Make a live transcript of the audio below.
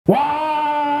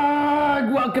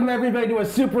WAAAAAGGGHHHHHH! Welcome everybody to a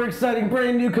super exciting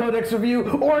brand new Codex review.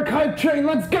 Ork Hype Train,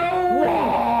 let's go!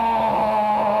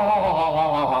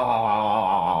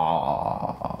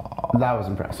 That was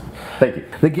impressive. Thank you.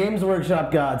 The Games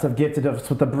Workshop gods have gifted us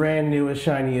with the brand newest,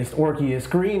 shiniest, orkiest,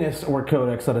 greenest Ork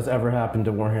Codex that has ever happened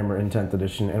to Warhammer in 10th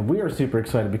edition, and we are super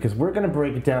excited because we're going to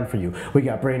break it down for you. We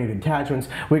got brand new detachments,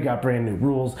 we got brand new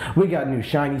rules, we got new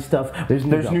shiny stuff. There's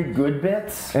new good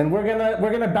bits, and we're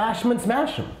gonna bash them and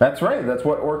smash them. That's right. That's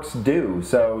what orcs do.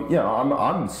 So you know,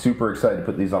 I'm super excited to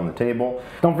put these on the table.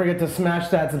 Don't forget to smash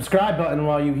that subscribe button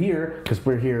while you're here, because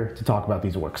we're here to talk about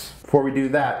these orcs. Before we do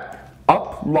that,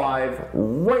 up live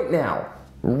right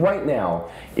now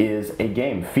is a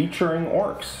game featuring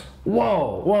orcs.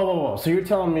 Whoa. So you're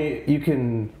telling me you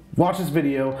can watch this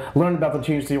video, learn about the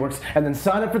changes to the orcs, and then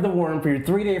sign up for the War Room for your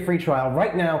 3-day free trial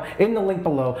right now in the link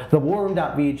below,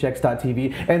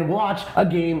 thewarroom.vhx.tv, and watch a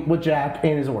game with Jack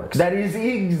and his orcs. That is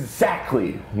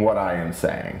exactly what I am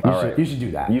saying. You should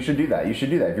do that. You should do that. You should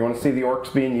do that. If you want to see the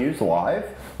orcs being used live,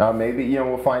 maybe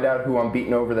we'll find out who I'm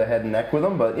beating over the head and neck with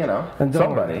them. But and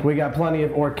somebody. We got plenty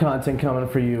of orc content coming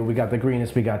for you. We got the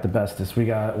greenest, we got the bestest. We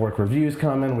got orc reviews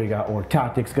coming. We got orc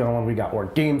tactics going. We got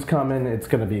orc games coming. It's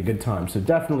going to be a good time. So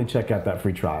definitely check out that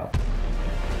free trial.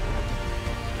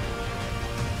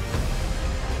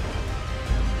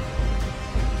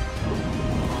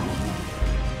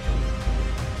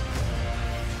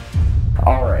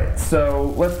 Alright,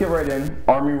 so let's get right in.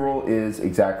 Army rule is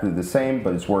exactly the same,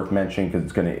 but it's worth mentioning because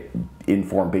it's going to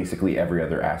inform basically every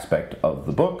other aspect of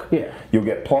the book. Yeah. You'll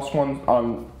get +1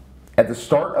 on, at the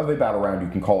start of a battle round, you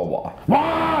can call a WAAAAGG.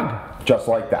 WAAAAGG! Just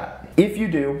like that. If you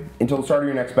do, until the start of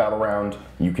your next battle round,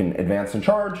 you can advance and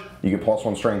charge, you get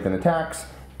 +1 strength and attacks,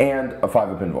 and a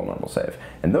 5-up invulnerable save.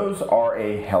 And those are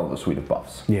a hell of a suite of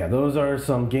buffs. Yeah, those are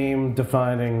some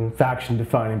game-defining,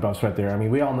 faction-defining buffs right there. I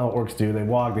mean, we all know what orcs do. They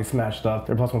WAAAAGG, they smash stuff.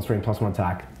 They're +1 strength, +1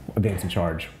 attack, advance and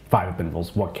charge, 5-up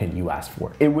invulns. What can you ask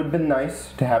for? It would have been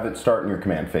nice to have it start in your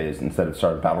command phase instead of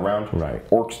start of battle round. Right.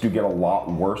 Orcs do get a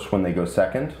lot worse when they go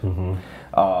second.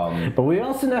 But we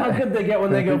also know how good they get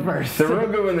when they go first. They're real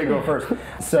good when they go first.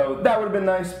 So that would have been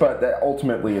nice, but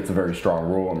ultimately it's a very strong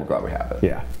rule, and we're glad we have it.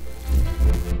 Yeah.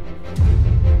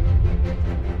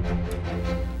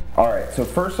 Alright, so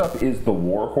first up is the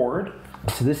War Horde.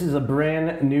 So this is a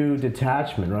brand new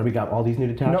detachment, right? We got all these new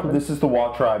detachments? No, this is the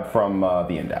WAAAAGG tribe from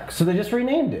the Index. So they just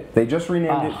renamed it? They just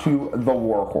renamed it to the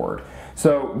War Horde.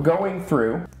 So going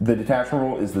through, the detachment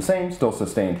rule is the same, still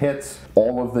sustained hits.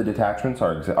 All of the detachments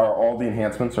all the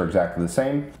enhancements are exactly the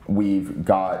same. We've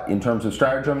got, in terms of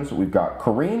stratagems, we've got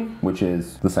Careen, which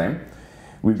is the same.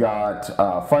 We've got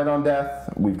Fight on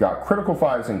Death. We've got critical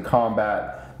 5s in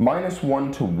combat,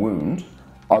 -1 to wound,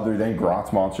 other than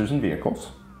Grotz monsters and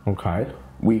vehicles. Okay.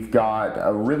 We've got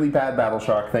a really bad battle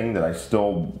shock thing that I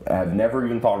still have never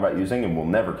even thought about using and will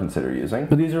never consider using.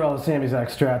 But these are all the same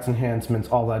exact strats, enhancements,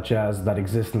 all that jazz that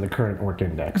exist in the current Ork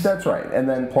Index. That's right. And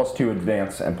then +2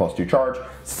 advance and +2 charge.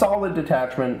 Solid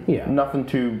detachment. Yeah. Nothing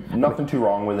too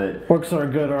wrong with it. Orcs are a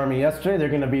good army yesterday. They're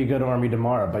going to be a good army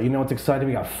tomorrow. But you know what's exciting?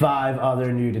 We got 5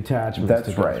 other new detachments.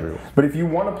 That's right. But if you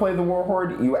want to play the War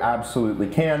Horde, you absolutely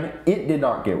can. It did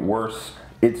not get worse.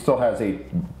 It still has a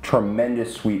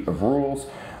tremendous suite of rules.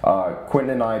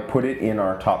 Quentin and I put it in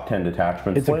our top 10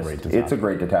 detachments list. It's a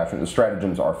great detachment. The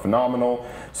stratagems are phenomenal.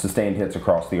 Sustained hits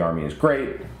across the army is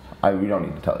great. We don't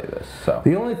need to tell you this. So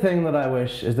the only thing that I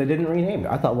wish is they didn't rename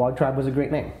it. I thought WAAAAGG Tribe was a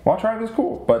great name. WAAAAGG Tribe is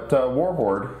cool, but War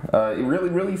Horde, it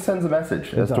really sends a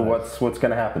message as to what's going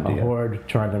to happen to you. A horde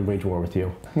trying to wage war with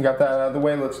you. We got that out of the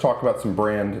way. Let's talk about some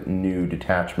brand new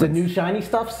detachments. The new shiny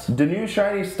stuffs? The new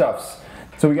shiny stuffs.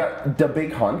 So we got the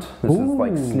Big Hunt. This is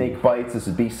like snake bites. This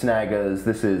is beast snaggas.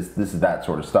 This is that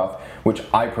sort of stuff, which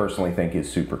I personally think is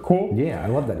super cool. Yeah, I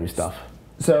love that new stuff.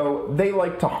 So they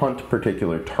like to hunt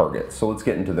particular targets. So let's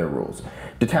get into their rules.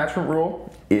 Detachment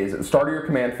rule is at the start of your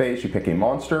command phase, you pick a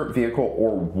monster, vehicle,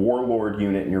 or warlord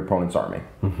unit in your opponent's army.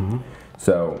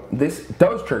 So this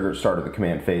does trigger start of the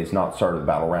command phase, not start of the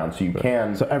battle round. So you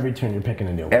can. So every turn you're picking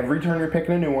a new one. Every turn you're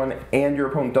picking a new one, and your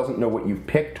opponent doesn't know what you've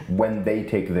picked when they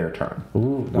take their turn.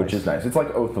 Ooh, nice. Which is nice. It's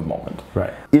like Oath of Moment.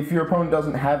 Right. If your opponent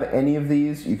doesn't have any of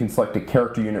these, you can select a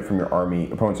character unit from your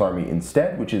opponent's army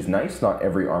instead, which is nice. Not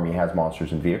every army has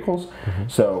monsters and vehicles.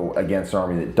 So against an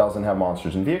army that doesn't have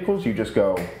monsters and vehicles, you just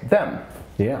go them.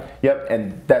 Yeah. Yep,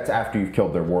 and that's after you've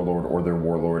killed their warlord, or their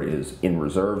warlord is in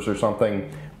reserves or something.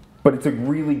 But it's a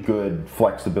really good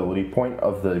flexibility point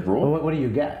of the rule. Well, what do you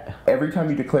get? Every time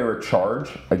you declare a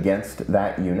charge against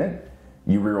that unit,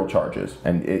 you reroll charges,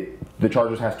 and the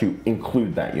charges has to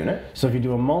include that unit. So if you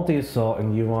do a multi-assault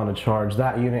and you want to charge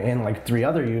that unit and like 3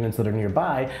 other units that are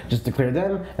nearby, just declare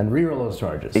them and reroll those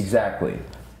charges. Exactly.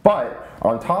 But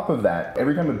on top of that,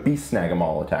 every time a beast snag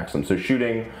model attacks them, so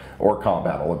shooting or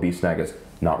combat battle, a beast snag is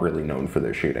not really known for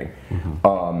their shooting,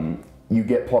 you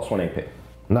get +1 AP.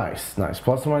 Nice, nice.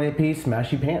 +1 AP,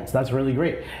 smashy pants. That's really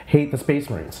great. Hate the Space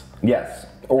Marines. Yes.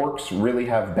 Orcs really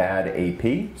have bad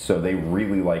AP, so they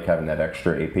really like having that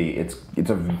extra AP. It's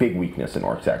a big weakness in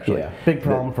Orcs, actually. Yeah, big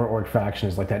problem for Orc faction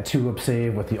is like that 2-up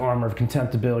save with the Armor of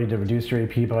Contemptibility to reduce your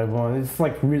AP by 1. It's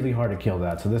like really hard to kill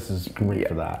that, so this is great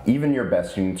for that. Even your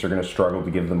best units are going to struggle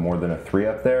to give them more than a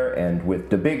 3-up there, and with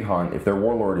the Big Hunt, if their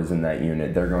Warlord is in that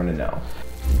unit, they're going to know.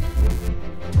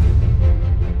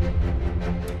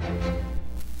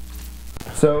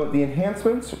 So the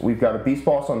enhancements, we've got a Beast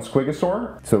Boss on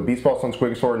Squigosaur. So Beast Boss on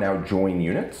Squigosaur now join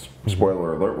units.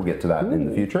 Spoiler alert, we'll get to that in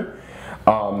the future.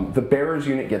 The Bearers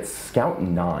unit gets Scout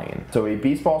 9. So a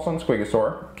Beast Boss on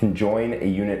Squigosaur can join a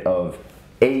unit of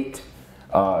 8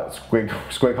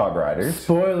 Squighog Riders.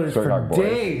 Spoilers Squighog for boys.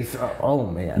 days! Oh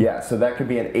man. Yeah, so that could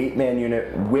be an 8-man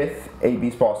unit with a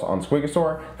Beast Boss on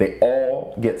Squigosaur. They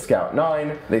all get Scout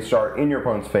 9. They start in your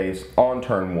opponent's face on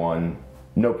turn 1.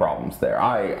 No problems there.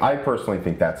 I personally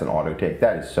think that's an auto take.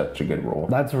 That is such a good rule.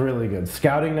 That's really good.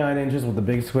 Scouting 9 inches with a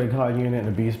big Squighog unit and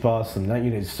a Beast Boss, and that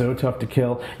unit is so tough to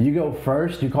kill. You go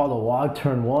first, you call the WAAAAGG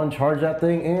turn 1, charge that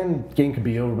thing, and game could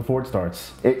be over before it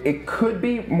starts. It could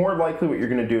be. More likely what you're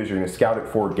going to do is you're going to scout it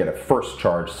forward, get a first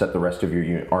charge, set the rest of your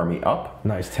unit army up.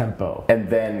 Nice tempo. And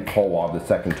then call WAAAAGG the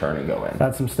second turn and go in.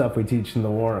 That's some stuff we teach in the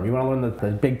Warhammer. You want to learn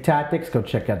the big tactics? Go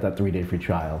check out that 3-day free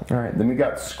trial. All right, then we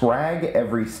got Scrag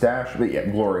every stash. But yeah,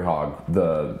 Glory Hog,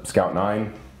 the Scout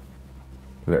 9.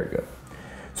 Very good.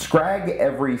 Scrag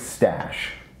every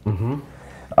stash.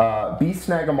 Beast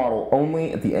snag a model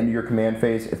only at the end of your command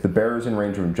phase. If the bearer is in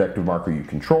range of an objective marker you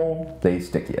control, they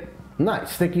sticky it.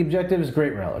 Nice. Sticky objective is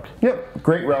great relic. Yep,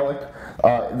 great relic.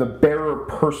 The bearer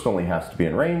personally has to be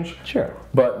in range. Sure.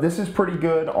 But this is pretty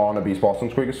good on a Beast Boss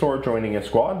and Squigosaur joining a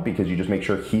squad because you just make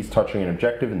sure he's touching an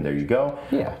objective and there you go.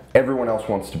 Yeah. Everyone else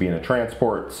wants to be in a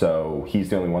transport, so he's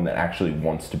the only one that actually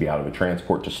wants to be out of a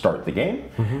transport to start the game.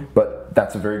 But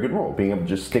that's a very good rule. Being able to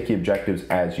just sticky objectives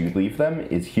as you leave them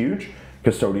is huge.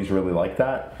 Custodians really like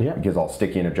that because I'll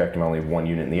sticky an objective and only have 1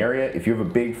 unit in the area. If you have a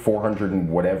big 400 and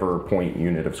whatever point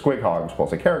unit of Squighogs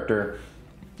plus a character,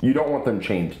 you don't want them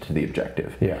chained to the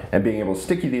objective. And being able to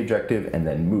sticky the objective and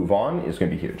then move on is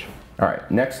going to be huge. All right,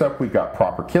 next up we've got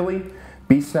Proper Killy.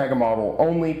 Beast snag a model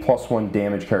only, +1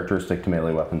 damage characteristic to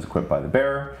melee weapons equipped by the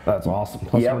bearer. That's awesome.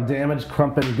 +1 damage,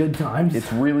 crumpin' good times.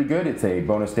 It's really good. It's a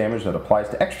bonus damage that applies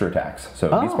to extra attacks. So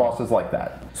Beast Bosses like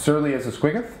that. Surly as a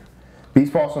Squiggoth.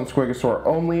 Beast Boss on Squigosaur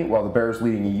only while the bearer is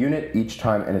leading a unit each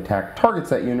time an attack targets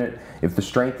that unit. If the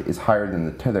strength is higher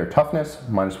than their toughness,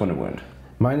 -1 to wound.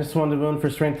 -1 to wound for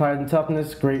strength higher than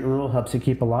toughness. Great rule. Helps you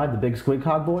keep alive. The big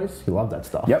Squighog boys. You love that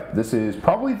stuff. Yep. This is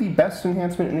probably the best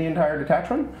enhancement in the entire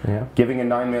detachment. Giving a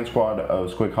 9-man squad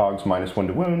of Squighogs -1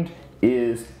 to wound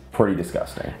is pretty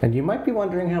disgusting. And you might be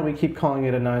wondering how we keep calling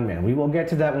it a 9-man. We will get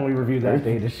to that when we review that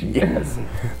data sheet. Yes.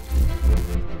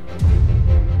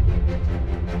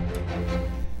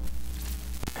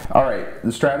 All right,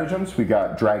 the stratagems, we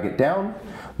got Drag It Down.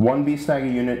 1 beast snag a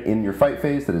unit in your fight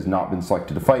phase that has not been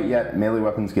selected to fight yet. Melee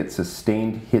weapons get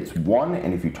sustained hits 1,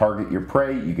 and if you target your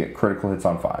prey, you get critical hits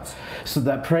on 5s. So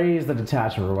that prey is the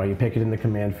detachment, where you pick it in the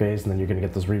command phase, and then you're going to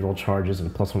get those reroll charges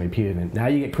and +1 AP, and now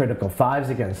you get critical 5s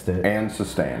against it. And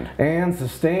sustained. And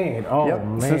sustained. Oh,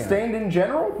 man. Sustained in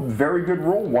general, very good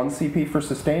rule. 1 CP for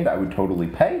sustained, I would totally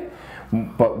pay.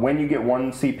 But when you get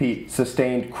 1 CP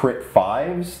sustained crit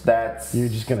 5s, that's you're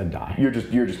just gonna die. You're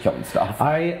just killing stuff.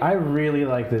 I really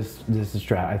like this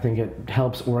strat. I think it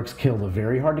helps orcs kill the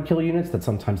very hard to kill units that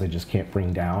sometimes they just can't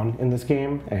bring down in this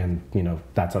game, and you know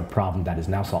that's a problem that is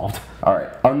now solved. All right,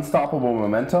 unstoppable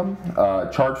momentum.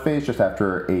 Charge phase just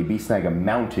after a beast snag a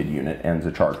mounted unit ends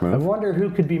a charge move. I wonder who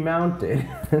could be mounted.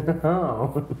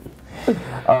 Oh.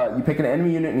 You pick an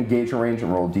enemy unit and engage a range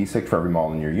and roll a d6 for every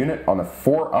model in your unit. On a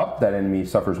 4-up, that enemy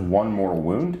suffers 1 mortal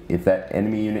wound. If that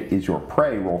enemy unit is your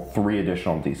prey, roll 3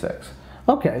 additional d6.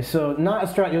 Okay, so not a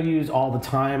strat you'll use all the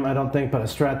time, I don't think, but a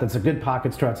strat that's a good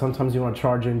pocket strat. Sometimes you want to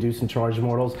charge in, do some charge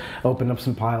mortals, open up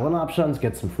some pile-in options,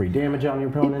 get some free damage on your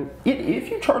opponent. If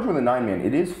you charge with a 9-man,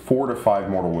 it is 4 to 5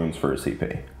 mortal wounds for a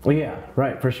CP. Well, yeah,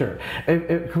 right, for sure.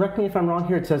 Correct me if I'm wrong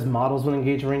here, it says models will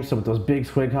engage range, so with those big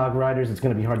Squighog riders, it's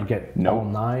going to be hard to get all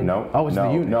 9? No. Oh, it's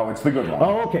the unit. No, it's the good one.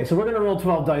 Oh, okay, so we're going to roll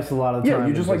 12 dice a lot of the time. Yeah,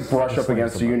 you just like brush up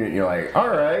against a unit and you're like, all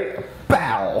right,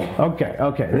 bow. battle.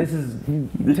 Okay, this is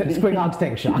Squighog's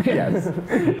tank shock. Yes.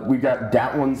 We've got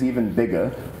Dat one's even bigger.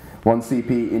 1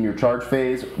 CP in your charge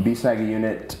phase. Snag a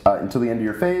unit until the end of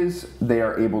your phase. They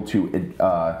are able to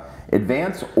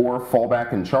advance or fall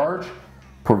back and charge,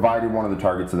 provided one of the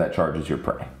targets of that charge is your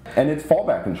prey. And it's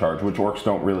fallback and charge, which orcs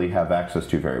don't really have access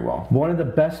to very well. One of the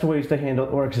best ways to handle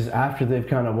orcs is after they've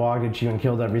kind of walked at you and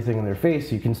killed everything in their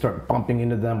face, you can start bumping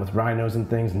into them with rhinos and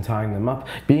things and tying them up.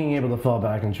 Being able to fall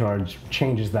back and charge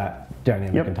changes that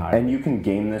dynamic entirely. And you can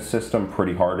game this system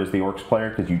pretty hard as the orcs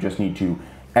player, because you just need to,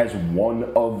 as one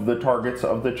of the targets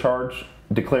of the charge,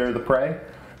 declare the prey.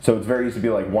 So it's very easy to be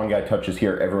like, one guy touches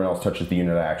here, everyone else touches the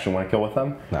unit I actually want to kill with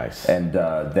them. Nice. And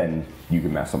then you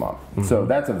can mess them up. So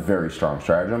that's a very strong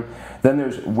stratagem. Then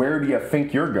there's, where do you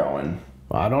think you're going?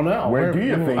 I don't know. Where do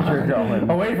you think you're going?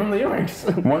 Away from the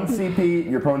orcs. 1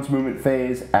 CP, your opponent's movement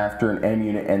phase after an enemy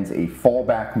unit ends a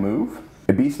fallback move.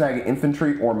 A snag an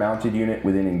infantry or mounted unit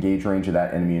within engage range of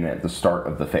that enemy unit at the start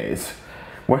of the phase.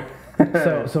 What?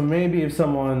 So maybe if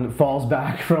someone falls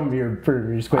back from your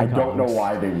Squig I don't know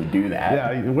why they would do that.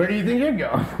 Yeah, where do you think you're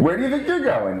going? Where do you think you're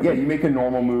going? Yeah, you make a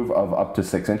normal move of up to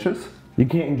 6 inches. You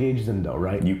can't engage them though,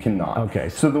 right? You cannot. Okay.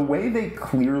 So the way they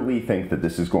clearly think that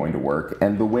this is going to work,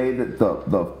 and the way that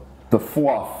the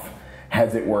fluff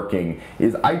has it working,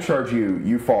 is I charge you,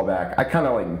 you fall back, I kind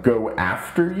of like go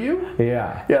after you.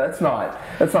 Yeah. Yeah, that's not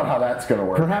how that's gonna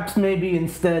work. Perhaps maybe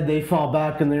instead they fall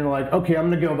back and they're like, okay, I'm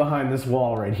gonna go behind this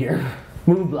wall right here.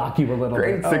 Move block you a little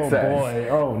bit. Great success. Oh boy,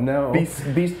 oh no.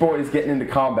 Beast Boy is getting into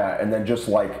combat and then just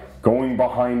like going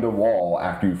behind a wall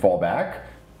after you fall back.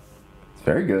 It's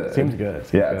very good. Seems good.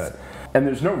 Yes. And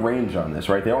there's no range on this,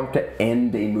 right? They don't have to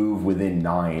end a move within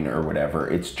 9 or whatever.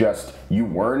 It's just, you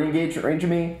were in engagement range of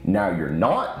me, now you're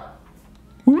not.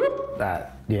 Whoop.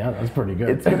 Yeah, that's pretty good.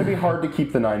 It's going to be hard to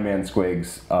keep the 9-man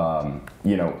squigs,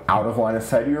 you know, out of line of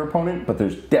sight of your opponent, but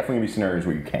there's definitely going to be scenarios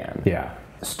where you can. Yeah.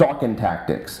 Stalking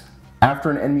tactics.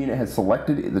 After an enemy unit has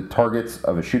selected the targets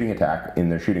of a shooting attack in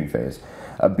their shooting phase,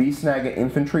 a snag an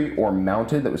infantry or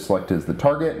mounted that was selected as the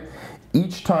target.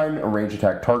 Each time a range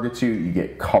attack targets you, you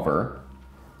get cover.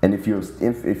 And if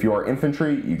you are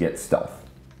infantry, you get stealth.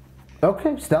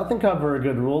 Okay, stealth and cover are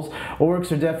good rules.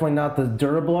 Orcs are definitely not the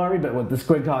durable army, but with the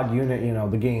Squighog unit, you know,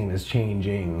 the game is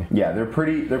changing. Yeah, the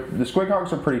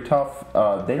Squighogs are pretty tough.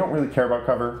 They don't really care about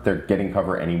cover. They're getting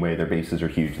cover anyway. Their bases are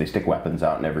huge. They stick weapons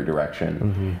out in every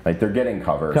direction. Like, they're getting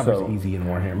cover. Cover's easy in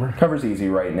Warhammer. Cover's easy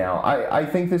right now. I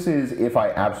think this is, if I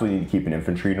absolutely need to keep an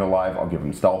infantry unit alive, I'll give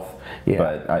them stealth. Yeah,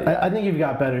 but I think you've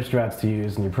got better strats to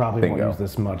use, and you probably won't use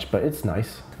this much, but it's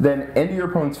nice. Then, end your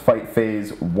opponent's fight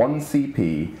phase, 1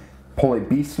 CP. Pull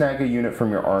a snag a unit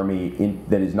from your army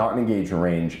that is not in engagement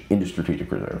range into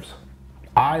strategic reserves.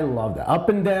 I love that. Up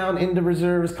and down, into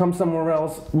reserves, come somewhere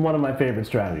else. One of my favorite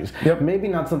strategies. Yep. Maybe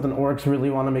not something orcs really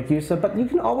want to make use of, but you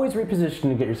can always reposition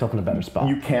to get yourself in a better spot.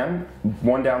 You can.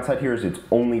 One downside here is it's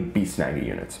only snag a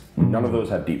units. None of those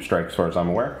have deep strike as far as I'm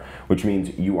aware, which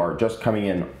means you are just coming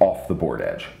in off the board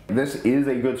edge. This is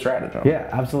a good stratagem. Yeah,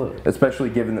 absolutely. Especially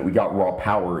given that we got raw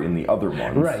power in the other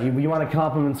ones. Right, you want to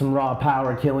complement some raw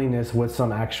power killingness with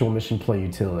some actual mission play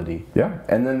utility. Yeah,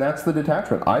 and then that's the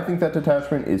detachment. I think that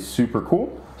detachment is super cool.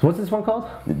 So what's this one called?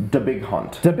 The Big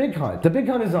Hunt. The Big Hunt. The Big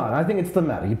Hunt is on. I think it's the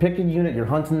meta. You pick a unit, you're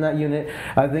hunting that unit.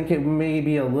 I think it may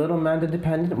be a little meta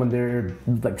dependent when they're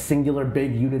like singular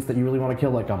big units that you really want to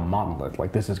kill, like a monolith.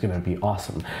 Like, this is going to be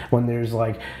awesome. When there's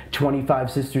like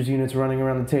 25 sisters units running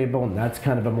around the table, and that's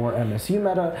kind of a more MSU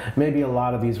meta, maybe a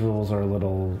lot of these rules are a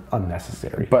little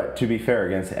unnecessary. But to be fair,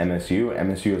 against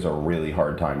MSU has a really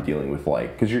hard time dealing with,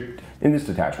 like, because you're in this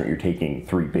detachment, you're taking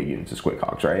 3 big units of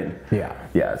Squighogs, right? Yeah.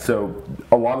 Yeah, so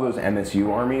a lot of those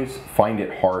MSU armies find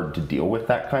it hard to deal with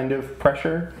that kind of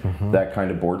pressure, that kind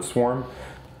of board swarm.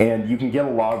 And you can get a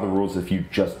lot of the rules if you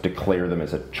just declare them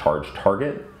as a charged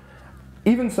target.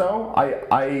 Even so,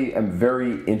 I am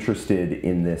very interested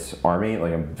in this army.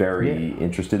 Like, I'm very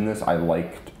interested in this. I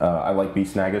like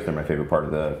snaggers. They're my favorite part of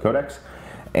the Codex.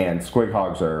 And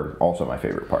Squighogs are also my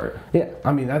favorite part. Yeah,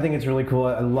 I mean, I think it's really cool.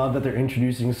 I love that they're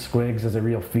introducing Squigs as a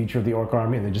real feature of the Orc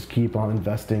army, and they just keep on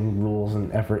investing rules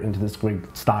and effort into the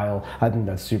Squig style. I think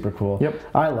that's super cool. Yep.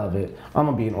 I love it. I'm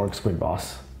going to be an Orc Squig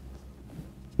boss.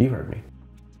 You heard me.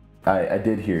 I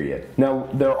did hear you. Now,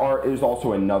 there's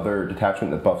also another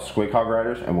detachment that buffs Squighog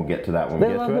Riders, and we'll get to that when we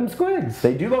get to it. They love them Squigs.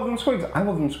 They do love them Squigs. I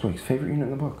love them Squigs. Favorite unit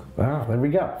in the book. Wow, there we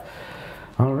go.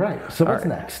 All right, so what's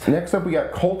next? Next up, we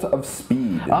got Cult of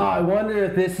Speed. I wonder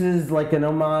if this is like an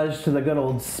homage to the good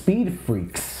old Speed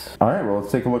Freaks. All right, well,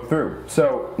 let's take a look through.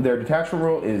 So their detachment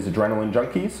rule is Adrenaline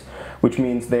Junkies. which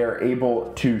means they are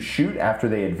able to shoot after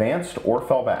they advanced or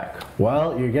fell back.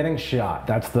 Well, you're getting shot.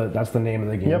 That's the name of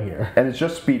the game here. And it's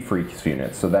just speed freaks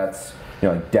units, so that's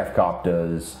like Def Cop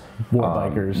does, War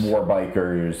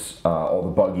bikers, all the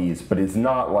buggies, but it's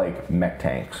not like mech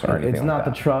tanks or anything. It's not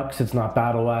the trucks. It's not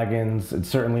battle wagons. It's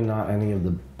certainly not any of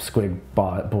the squig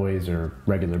boys or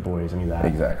regular boys. Any of that.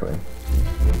 Exactly.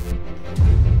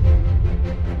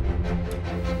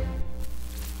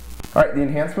 All right, the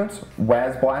enhancements,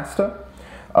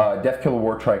 WAAAAGGGHHHHH, Death Killer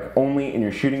War Trike only in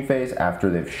your shooting phase after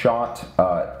they've shot.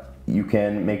 You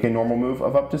can make a normal move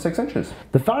of up to 6 inches.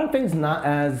 The firing phase is not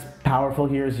as powerful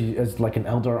here as like an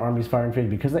Eldar army's firing phase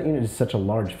because that unit is such a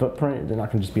large footprint. They're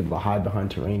not going to just be able to hide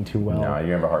behind terrain too well. No,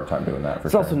 you have a hard time doing that for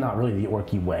It's sure. also not really the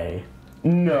Orky way.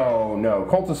 No.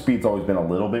 Cult of Speed's always been a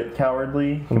little bit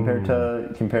cowardly compared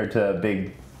to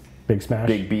big smash,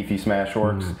 big beefy smash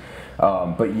orcs.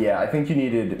 But yeah, I think you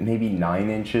needed maybe 9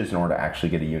 inches in order to actually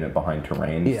get a unit behind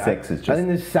terrain. Yeah, 6 is just... I think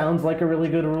this sounds like a really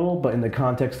good rule, but in the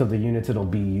context of the units it'll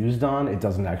be used on, it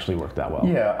doesn't actually work that well.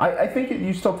 Yeah, I think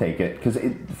you still take it, because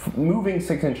moving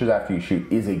 6 inches after you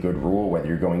shoot is a good rule, whether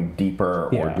you're going deeper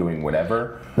or doing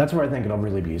whatever. That's where I think it'll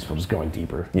really be useful, just going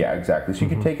deeper. Yeah, exactly. So you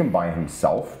can take him by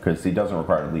himself, because he doesn't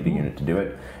require to lead a unit to do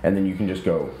it, and then you can just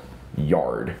go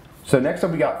yard. So next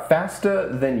up we got Faster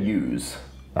Than Use.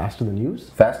 Faster than use?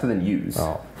 Faster than use.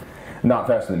 Oh. Not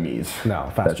faster than me's. No,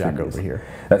 Fast Jack over here.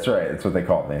 That's right, that's what they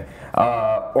call me.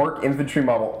 Orc infantry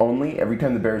model only. Every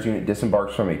time the bear's unit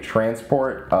disembarks from a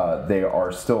transport, they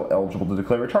are still eligible to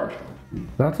declare a charge.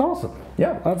 That's awesome.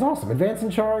 Yeah. That's awesome. Advance in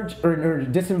charge, or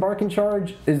disembark in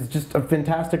charge is just a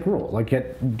fantastic rule. Like,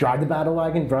 drive the battle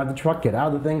wagon, drive the truck, get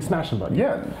out of the thing, smash somebody.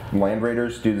 Yeah, Land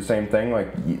Raiders do the same thing.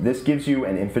 Like, this gives you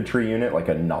an infantry unit, like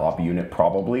a knob unit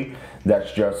probably,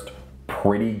 that's just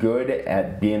pretty good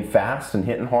at being fast and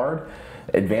hitting hard.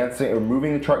 Advancing or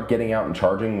moving the truck, getting out and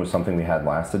charging was something we had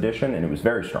last edition, and it was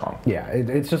very strong. Yeah,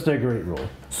 it's just a great rule.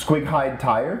 Squig Hide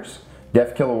Tires,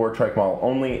 Death Killer War Trike model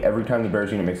only. Every time the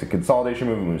bear's unit makes a consolidation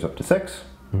move, it moves up to 6.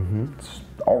 It's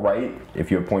all right.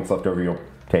 If you have points left over, you'll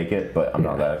take it, but I'm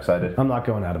not that excited. I'm not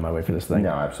going out of my way for this thing. No,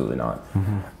 absolutely not.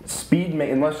 Speed,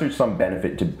 unless there's some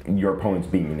benefit to your opponents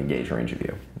being in engaged range of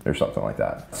you, or something like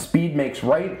that. Speed makes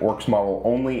right, Orcs model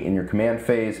only in your command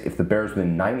phase. If the bear's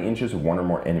within 9 inches of 1 or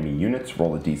more enemy units,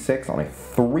 roll a d6. On a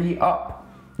 3 up,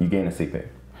 you gain a CP.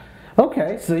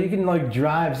 Okay, so you can like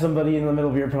drive somebody in the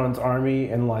middle of your opponent's army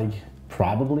and like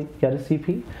probably get a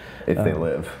CP. If they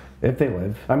live. If they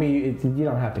live. I mean, you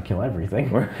don't have to kill everything.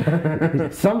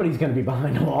 Somebody's going to be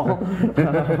behind a wall.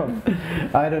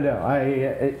 I don't know.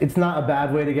 It's not a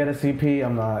bad way to get a CP.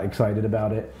 I'm not excited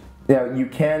about it. Now, you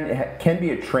can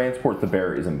be a transport the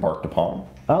bear is embarked upon.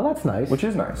 Oh, that's nice. Which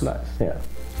is nice. Nice, yeah.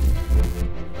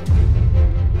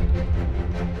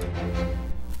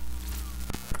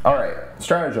 Alright,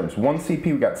 stratagems. 1 CP,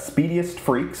 we got Speediest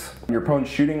Freaks. Your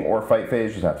opponent's shooting or fight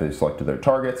phase just after they selected their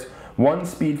targets. 1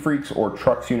 Speed Freaks or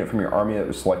Trucks unit from your army that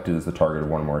was selected as the target of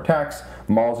 1 or more attacks.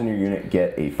 Models in your unit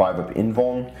get a 5-up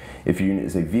invuln. If your unit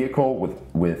is a vehicle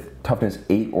with toughness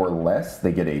 8 or less,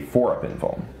 they get a 4-up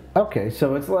invuln. Okay,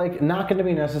 so it's like not going to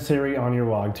be necessary on your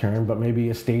WAG turn, but maybe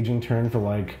a staging turn for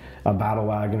like a battle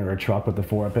wagon or a truck with the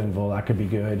 4-up invul, that could be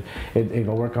good.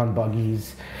 It'll work on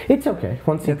buggies. It's okay.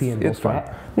 1 CP invul it's fine.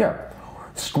 Yeah.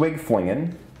 Squig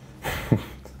Flingin'.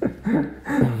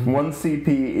 1 CP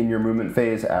in your movement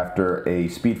phase after a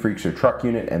Speed Freaks or Truck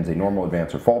unit ends a normal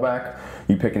advance or fallback.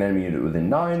 You pick an enemy unit within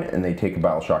 9, and they take a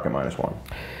battle shock at -1.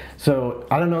 So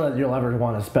I don't know that you'll ever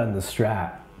want to spend the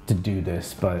strat to do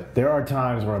this, but there are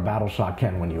times where a battle shock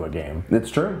can win you a game. It's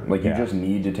true. Like, you just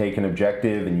need to take an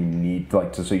objective, and you need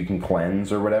like so you can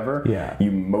cleanse or whatever. Yeah.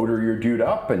 You motor your dude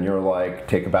up, and you're like,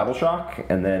 take a battle shock,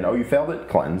 and then, oh, you failed it,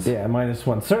 cleanse. Yeah,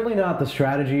 -1. Certainly not the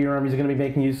strategy your army's going to be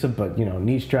making use of, but you know,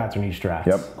 niche strats are niche strats.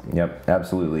 Yep,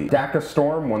 absolutely. Daka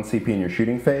Storm, 1 CP in your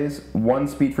shooting phase. 1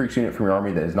 Speed Freaks unit from your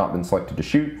army that has not been selected to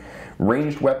shoot.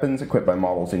 Ranged weapons equipped by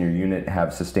models in your unit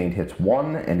have sustained hits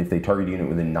 1, and if they target a unit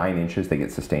within 9 inches, they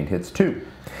get sustained hits 2.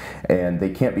 And they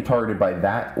can't be targeted by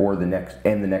that or the next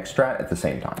strat at the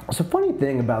same time. So funny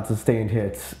thing about sustained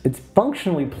hits, it's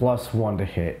functionally +1 to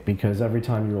hit, because every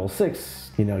time you roll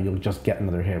 6, you know, you'll just get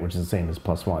another hit, which is the same as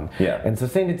 +1. Yeah. And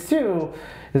sustained hits 2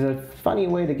 is a funny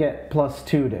way to get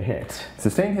 +2 to hit.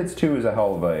 Sustained hits 2 is a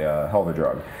hell of a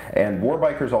drug. And war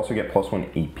bikers also get +1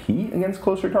 AP against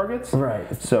closer targets.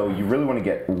 Right. So you really want to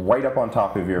get right up on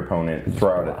top of your opponent,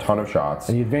 throw out a ton of shots.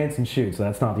 And you advance and shoot, so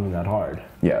that's not even that hard.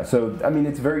 Yeah, so I mean,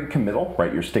 it's very committal,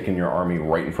 right? You're sticking your army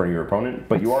right in front of your opponent,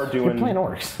 but you are doing... You're playing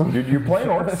orcs. You're playing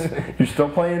orcs. You're still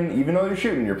playing, even though you're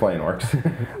shooting, you're playing orcs.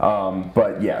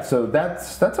 But yeah, so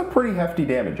that's a pretty hefty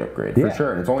damage upgrade, for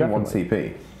sure, and it's only definitely. 1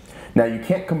 CP. Now you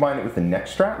can't combine it with the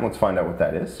next strat, and let's find out what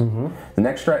that is. The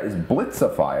next strat is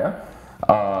Blitzify.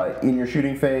 In your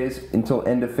shooting phase, until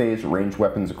end of phase, ranged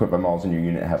weapons equipped by models in your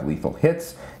unit have lethal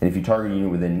hits, and if you target a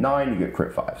unit within 9, you get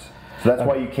crit 5s. So that's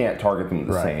why you can't target them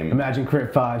the same. Imagine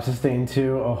crit 5, sustained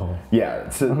 2, oh. Yeah,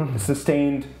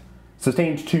 sustained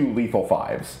 2 lethal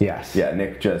 5s. Yes. Yeah,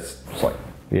 Nick just like...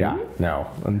 Yeah,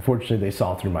 no. Unfortunately, they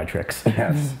saw through my tricks.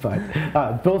 Yes.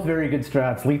 But both very good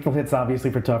strats. Lethal hits, obviously,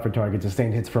 for tougher targets.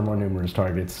 Sustained hits for more numerous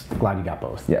targets. Glad you got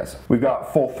both. Yes. We've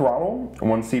got Full Throttle,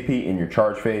 1 CP in your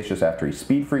charge phase. Just after a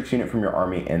Speed Freaks unit from your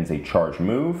army ends a charge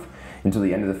move. Until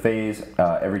the end of the phase,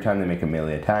 every time they make a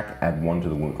melee attack, add 1 to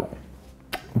the wound roll.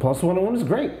 +1 to wound is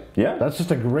great. Yeah. That's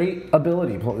just a great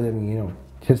ability.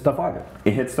 Hit stuff harder.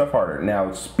 It hits stuff harder.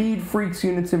 Now, Speed Freaks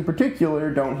units in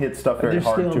particular don't hit stuff very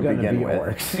hard to begin with.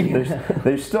 Orks.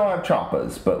 They still have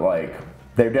choppas, but like,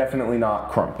 they're definitely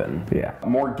not crumpin'. Yeah.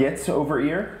 More gets over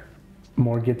ear.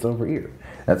 More gets over ear.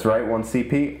 That's right, 1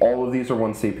 CP. All of these are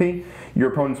 1 CP.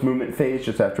 Your opponent's movement phase,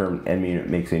 just after an enemy unit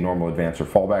makes a normal advance or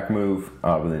fallback move,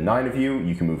 within 9 of you,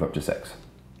 you can move up to 6.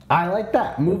 I like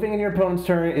that. Moving in your opponent's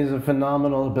turn is a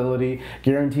phenomenal ability.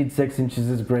 Guaranteed 6 inches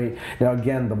is great. Now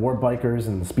again, the War Bikers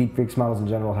and the Speed Freaks models in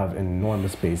general have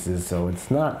enormous bases, so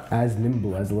it's not as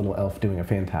nimble as a little elf doing a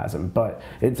Phantasm, but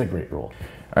it's a great rule.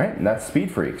 Alright, and that's Speed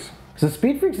Freaks. So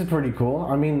Speed Freaks is pretty cool.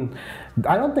 I mean,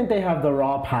 I don't think they have the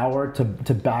raw power to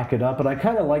back it up, but I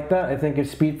kind of like that. I think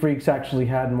if Speed Freaks actually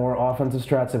had more offensive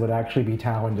strats, it would actually be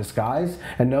Tau in disguise,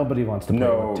 and nobody wants to play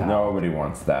with Tau. Nobody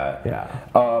wants that. Yeah.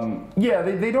 Yeah,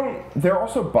 they don't. They're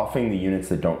also buffing the units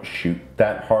that don't shoot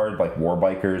that hard. Like War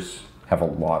Bikers have a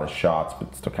lot of shots,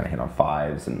 but still kind of hit on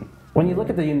 5s. And when you look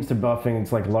at the units they're buffing,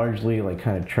 it's like largely like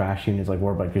kind of trash units like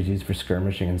War Bikers used for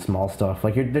skirmishing and small stuff.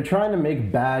 Like they're trying to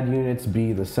make bad units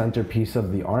be the centerpiece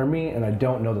of the army, and I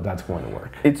don't know that that's going to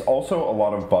work. It's also a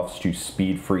lot of buffs to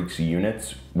Speed Freaks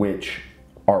units, which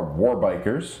are War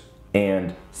Bikers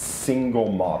and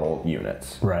single model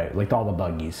units. Right, like all the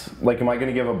buggies. Like, am I going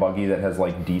to give a buggy that has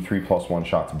like D3 plus 1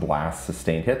 shots, blast,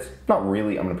 sustained hits? Not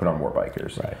really. I'm going to put on War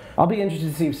Bikers. Right. I'll be interested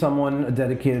to see if someone, a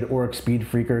dedicated Orc Speed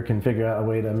Freaker, can figure out a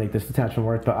way to make this detachment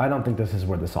work, but I don't think this is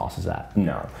where the sauce is at.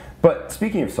 No. But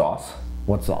speaking of sauce.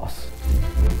 What sauce?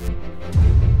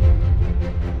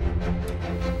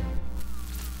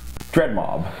 Dread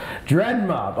Mob. Dread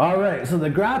Mob. Alright, so the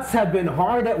Grats have been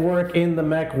hard at work in the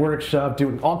mech workshop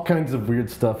doing all kinds of weird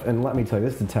stuff, and let me tell you,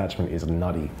 this detachment is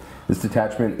nutty. This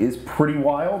detachment is pretty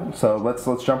wild, so let's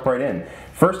jump right in.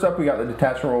 First up, we got the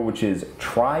detachment rule, which is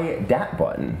try Dat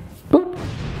button. Boop.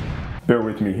 Bear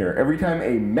with me here. Every time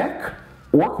a mech,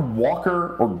 Ork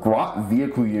Walker, or Grot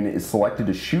vehicle unit is selected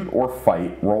to shoot or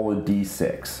fight, roll a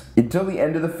d6. Until the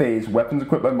end of the phase, weapons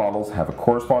equipped by models have a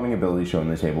corresponding ability shown in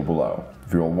the table below.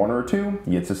 If you roll 1 or a 2,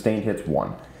 you get sustained hits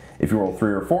 1. If you roll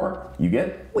 3 or 4, you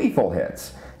get lethal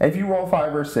hits. And if you roll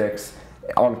 5 or 6,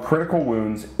 on critical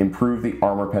wounds, improve the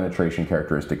armor penetration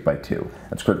characteristic by 2.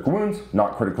 That's critical wounds,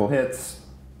 not critical hits,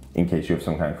 in case you have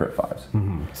some kind of crit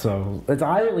 5s. So it's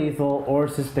either lethal or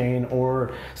sustain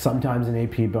or sometimes an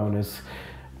AP bonus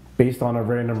based on a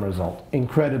random result.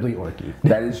 Incredibly orky.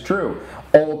 That is true.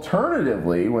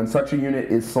 Alternatively, when such a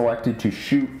unit is selected to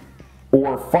shoot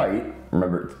or fight,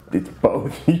 remember it's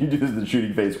both, you do the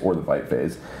shooting phase or the fight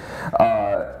phase,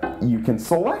 you can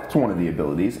select one of the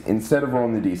abilities instead of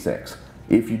rolling the d6.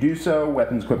 If you do so,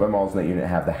 weapons equipped by models in that unit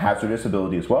have the hazardous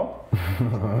ability as well.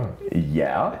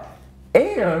 Yeah.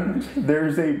 And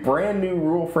there's a brand new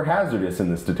rule for hazardous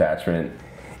in this detachment.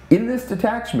 In this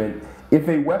detachment, if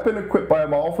a weapon equipped by a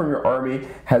model from your army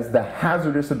has the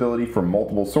hazardous ability from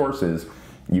multiple sources,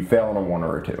 you fail on a 1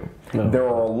 or a 2. No. There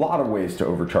are a lot of ways to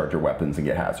overcharge your weapons and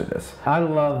get hazardous. I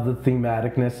love the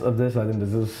thematicness of this. I think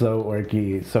this is so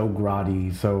orky, so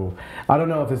grotty, so I don't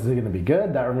know if this is going to be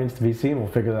good. That remains to be seen.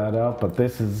 We'll figure that out, but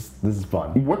this is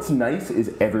fun. What's nice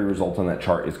is every result on that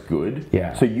chart is good.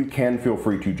 Yeah. So you can feel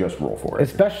free to just roll for it.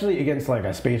 Especially against like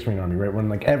a Space Marine army, right? When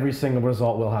like every single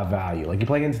result will have value. Like you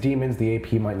play against demons, the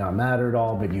AP might not matter at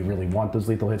all. Maybe you really want those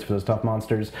lethal hits for those tough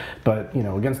monsters. But you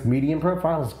know, against medium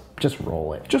profiles, just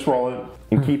roll it. Just roll it.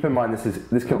 And keep in mind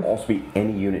this can also be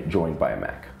any unit joined by a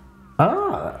mech.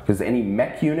 Ah. Because any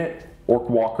mech unit, Ork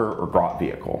Walker, or Grot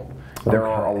vehicle. There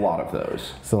are a lot of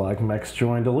those. So like mechs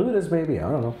joined Eludas, maybe, I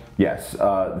don't know. Yes,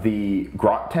 the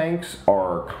Grot tanks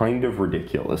are kind of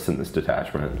ridiculous in this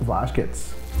detachment. Flash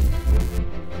kits.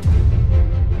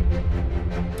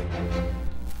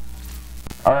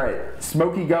 Alright,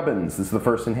 Smoky Gubbins. This is the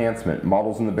first enhancement.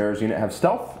 Models in the Bears unit have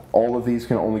stealth. All of these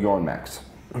can only go on mechs.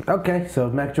 Okay, so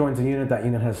if mech joins a unit, that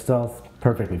unit has stealth.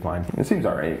 perfectly fine. It seems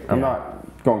alright. I'm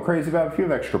not going crazy about it. If you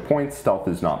have extra points, stealth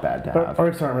is not bad to have.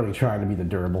 Orks aren't really trying to be the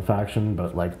durable faction,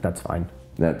 but like that's fine.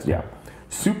 That's, yeah.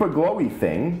 Super glowy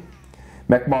thing.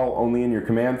 Mech model only in your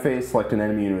command phase. Select an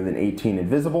enemy unit with an 18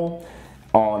 invisible.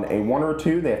 On a 1 or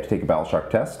 2, they have to take a battle shock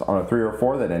test. On a 3 or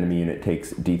 4, that enemy unit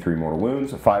takes D3 mortal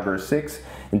wounds. 5 or 6,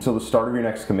 until the start of your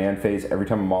next command phase, every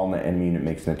time a model in that enemy unit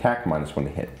makes an attack, -1 to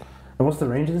hit. And what's the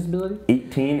range of this ability?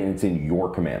 18, and it's in your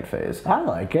command phase. I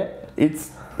like it.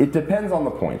 It depends on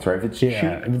the points, right? If it's cheap,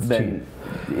 then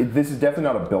this is definitely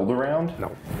not a build around.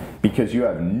 No. Because you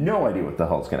have no idea what the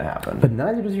hell's going to happen. But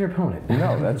neither does your opponent.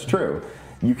 No, that's true.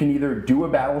 You can either do a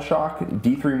battle shock,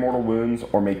 D3 mortal wounds,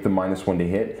 or make them -1 to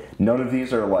hit. None of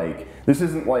these are like, this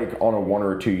isn't like on a 1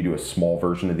 or a 2 you do a small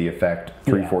version of the effect,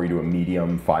 3, 4 you do a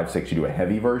medium, 5, 6 you do a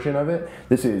heavy version of it.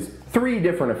 This is 3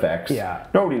 different effects. Yeah.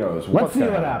 Nobody knows Let's see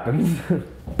what happens.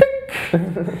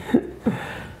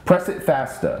 Press it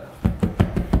faster.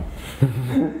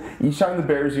 Each time the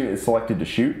bearer's unit is selected to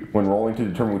shoot, when rolling to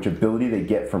determine which ability they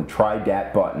get from try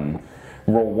dat button,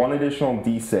 roll 1 additional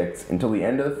d6 until the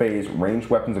end of the phase. Ranged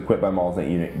weapons equipped by models in that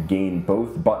unit gain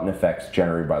both button effects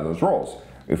generated by those rolls.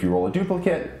 If you roll a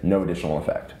duplicate, no additional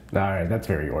effect. Alright, that's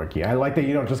very orky. I like that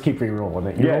you don't just keep re-rolling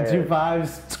it. You roll 2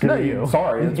 5s, screw you.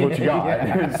 Sorry, that's what you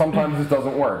got. Sometimes this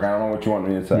doesn't work. I don't know what you want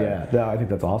me to say. Yeah, no, I think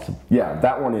that's awesome. Yeah,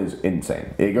 that one is insane.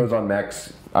 It goes on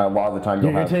mechs. A lot of the time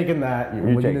you're taking that, your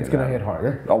unit's going to hit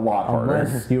harder. A lot harder.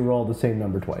 Unless you roll the same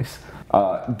number twice.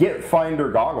 Get Finder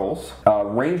Goggles.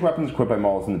 Ranged weapons equipped by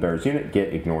models in the bearer's unit.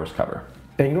 Get Ignores Cover.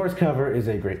 Ignores Cover is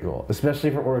a great rule,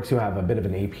 especially for orcs who have a bit of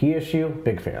an AP issue.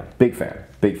 Big fan. Big fan.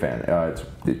 Big fan.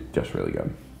 It's just really good.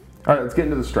 All right, let's get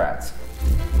into the strats.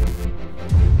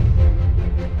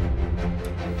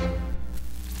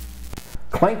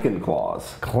 Clankin'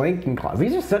 Claws. Clankin' Claws.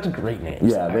 These are such great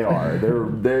names. Yeah, they are.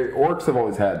 Orcs have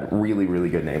always had really, really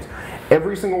good names.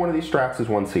 Every single one of these strats is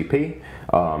 1 CP.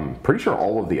 Pretty sure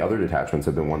all of the other detachments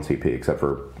have been 1 CP except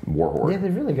for Warhorde. Yeah,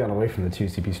 they've really gone away from the 2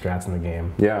 CP strats in the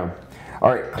game. Yeah. All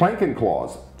right, Clankin'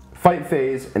 Claws. Fight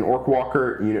phase, an Orc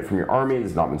Walker unit from your army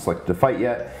has not been selected to fight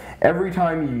yet. Every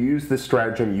time you use this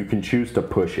stratagem, you can choose to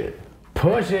push it.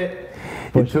 Push it!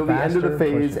 Until the end of the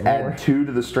phase, add 2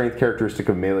 to the strength characteristic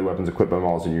of melee weapons equipped by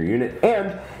models in your unit.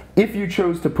 And if you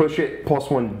chose to push it,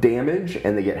 +1 damage,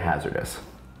 and they get hazardous.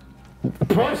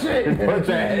 Push it! Push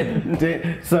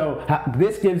it! So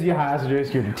this gives you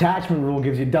hazardous, your detachment rule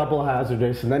gives you double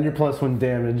hazardous, and then your +1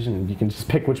 damage, and you can just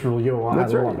pick which rule you want.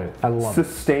 That's I love it. I love it.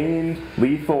 Sustained,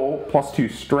 lethal, +2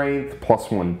 strength,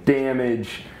 +1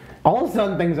 damage. All of a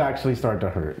sudden, things actually start to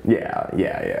hurt.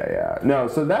 Yeah. No,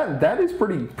 so that is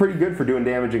pretty good for doing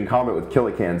damage in combat with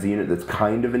Killicans, a unit that's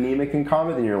kind of anemic in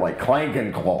combat, and you're like,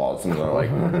 Clankin' Claws, and they're like...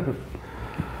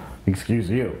 Excuse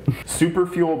you. Super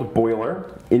Fueled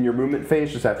Boiler. In your movement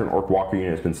phase, just after an Orc Walker unit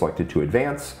has been selected to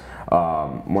advance,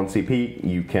 1 CP,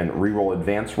 you can reroll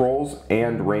advance rolls,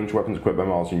 and ranged weapons equipped by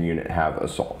models in your unit have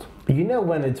Assault. You know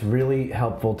when it's really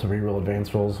helpful to reroll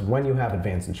advance rolls? When you have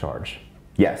advance and charge.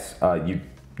 Yes, that's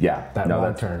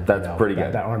pretty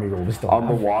good. That army roll we still On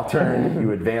have. the WAAAAAGGGHHHHH turn,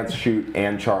 you advance, shoot,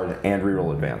 and charge, and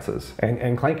reroll advances.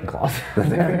 And Clankin' Claws.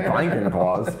 Clankin'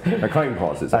 Claws. Clankin'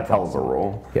 Claws is a hell of a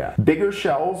roll. Yeah. Bigger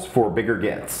shells for bigger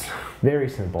gets. Very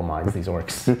simple minds, these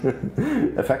orcs.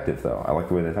 Effective, though. I like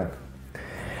the way they think.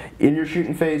 In your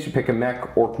shooting phase, you pick a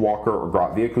mech, Orc Walker, or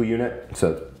Grot vehicle unit.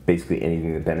 So it's basically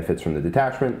anything that benefits from the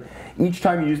detachment. Each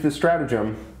time you use this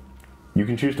stratagem, you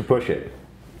can choose to push it.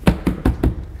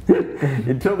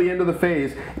 Until the end of the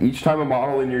phase, each time a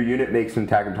model in your unit makes an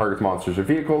attack and targets monsters or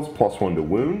vehicles, +1 to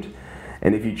wound.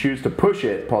 And if you choose to push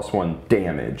it, +1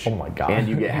 damage. Oh my god. And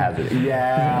you get hazard.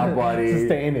 Yeah, buddy.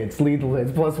 Sustain it's lethal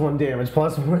hits, +1 damage,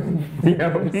 +1.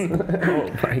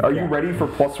 Yep. Are you ready for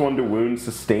 +1 to wound,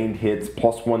 sustained hits,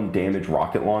 +1 damage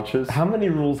rocket launches? How many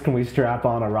rules can we strap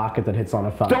on a rocket that hits on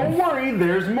a 5? Don't worry,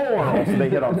 there's more. Also, they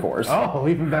hit on 4s. Oh,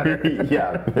 even better.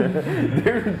 Yeah.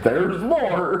 There's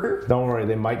more. Don't worry,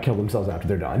 they might kill themselves after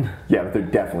they're done. Yeah, but they're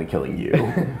definitely killing you.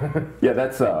 Yeah,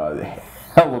 that's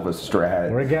hell of a strat.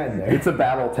 We're getting there. It's a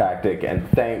battle tactic, and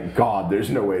thank God there's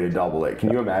no way to double it. Can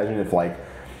you imagine if like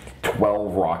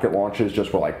 12 rocket launches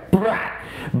just were like brat,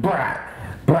 brat,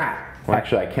 brat? Well,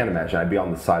 actually, I can't imagine. I'd be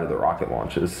on the side of the rocket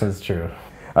launches. That's true.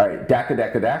 All right,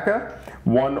 Daka.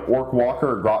 1 Orc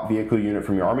Walker or Grot vehicle unit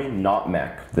from your army, not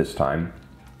mech this time.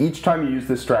 Each time you use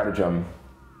this stratagem,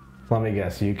 let me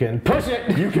guess, you can push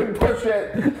it! You can push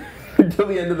it! Until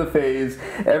the end of the phase,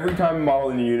 every time a model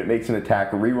in your unit makes an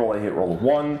attack, reroll a hit roll of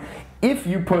 1. If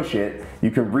you push it, you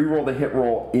can reroll the hit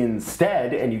roll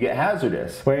instead, and you get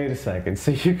hazardous. Wait a second. So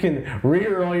you can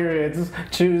reroll your hits,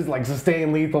 choose like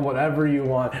sustain, lethal, whatever you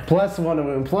want. +1 to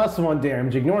wound, +1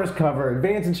 damage, ignores cover,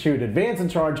 advance and shoot, advance and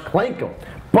charge, clank them.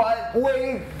 But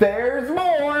wait, there's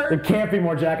more! There can't be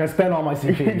more, Jack. I spent all my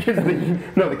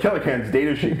CP. No, the Killer Cannon's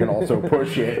datasheet can also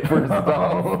push it for stuff.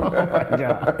 Oh my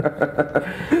god.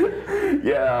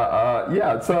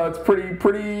 Yeah, it's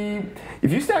pretty.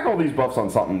 If you stack all these buffs on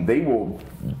something, they will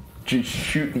just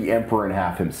shoot the Emperor in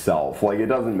half himself. Like, it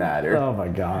doesn't matter. Oh my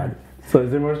god. So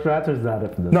is there more strats or is that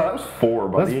it for this? No, that was 4,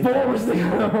 buddy. That's 4.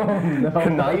 Oh, no.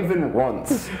 Conniving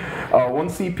Runts. 1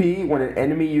 CP, when an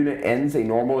enemy unit ends a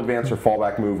normal advance or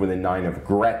fallback move within 9 of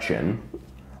Gretchen,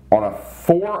 on a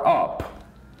 4-up,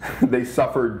 they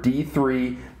suffer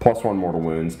D3 +1 mortal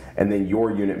wounds, and then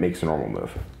your unit makes a normal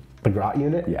move. The Grot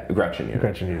unit? Yeah, Gretchen unit.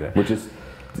 Gretchen unit. Which is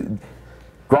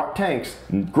Grot tanks,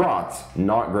 Grots,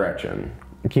 not Gretchen.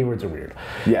 The keywords are weird.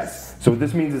 Yes. So what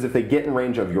this means is if they get in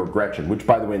range of your Gretchen, which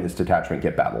by the way in this detachment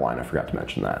get battle line, I forgot to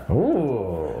mention that.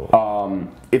 Ooh.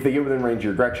 If they get within range of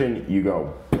your Gretchen, you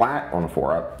go flat on a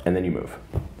 4-up, and then you move.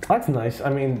 That's nice. I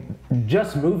mean,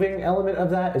 just moving element of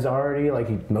that is already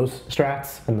like most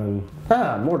strats, and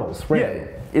then mortals. Right? Yeah.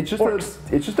 It's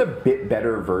just a bit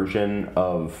better version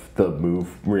of the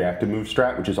reactive move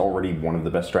strat, which is already one of the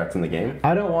best strats in the game.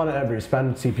 I don't want to ever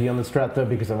spend CP on the strat though,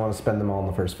 because I want to spend them all in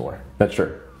the first 4. That's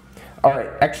true. All right,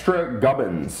 extra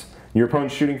gubbins. Your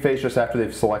opponent's shooting phase just after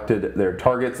they've selected their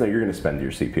targets. Now you're going to spend your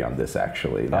CP on this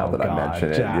actually. Now that I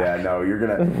mention it, yeah, no, you're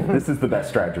gonna. This is the best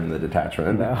stratagem in the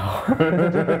detachment. No.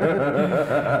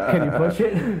 Can you push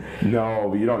it? No,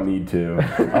 but you don't need to.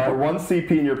 1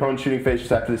 CP in your opponent's shooting phase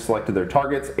just after they selected their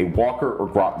targets. A walker or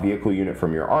grot vehicle unit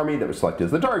from your army that was selected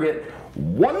as the target.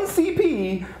 1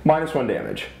 CP, -1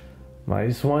 damage.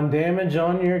 -1 damage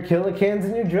on your Killicans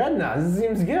and your Dreadnoughts. This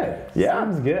seems good. Yeah.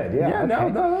 Seems good, yeah. Yeah,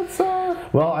 okay. no, that's...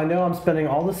 Well, I know I'm spending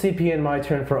all the CP in my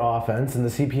turn for offense, and the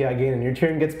CP I gain in your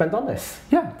turn gets spent on this.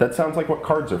 Yeah, that sounds like what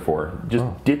cards are for. Just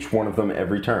ditch one of them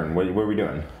every turn. What are we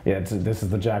doing? Yeah, this is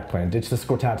the Jack plan. Ditch the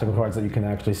score tactical cards that you can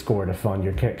actually score to fund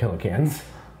your Killicans.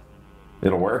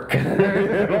 It'll work.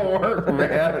 It'll work,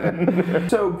 man.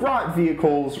 So, Grot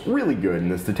vehicles, really good in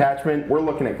this detachment. We're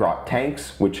looking at Grot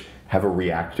tanks, which have a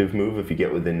reactive move if you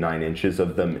get within 9 inches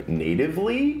of them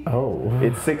natively. Oh.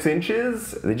 It's 6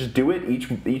 inches. They just do it,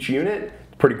 each unit.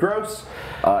 Pretty gross.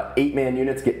 8-man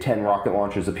units get 10 rocket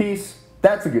launchers apiece.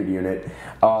 That's a good unit.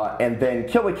 And then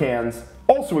Killicans,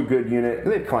 also a good unit.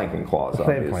 They have Clanking Claws,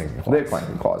 obviously. They have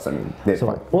Clanking Claws. I mean,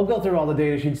 we'll go through all the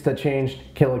data sheets that changed.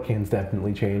 Killicans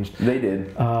definitely changed. They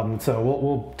did. So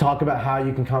we'll talk about how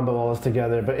you can combo all this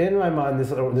together. But in my mind,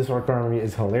 this Orc army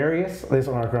is hilarious. This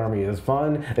Orc army is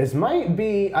fun. This might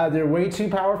be either way too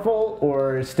powerful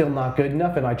or still not good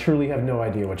enough, and I truly have no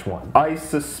idea which one. I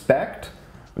suspect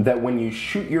that when you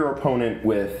shoot your opponent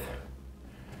with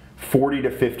 40 to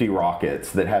 50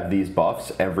 rockets that have these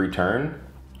buffs every turn,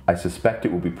 I suspect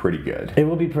it will be pretty good. It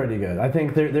will be pretty good. I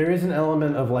think there is an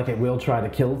element of like it will try to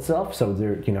kill itself. So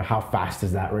how fast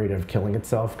is that rate of killing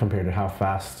itself compared to how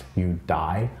fast you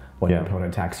die when your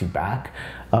opponent attacks you back?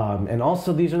 And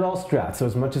also these are all strats. So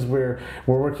as much as we're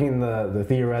working the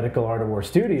theoretical Art of War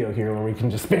studio here, where we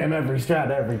can just spam every strat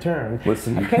every turn.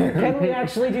 Listen, can we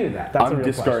actually do that? That's I'm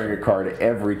discarding a card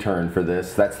every turn for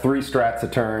this. That's 3 strats a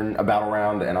turn, a battle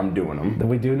round, and I'm doing them.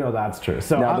 We do know that's true.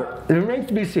 So it remains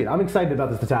to be seen. I'm excited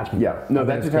about this detachment. Yeah, no,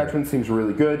 that detachment seems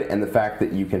really good, and the fact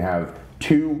that you can have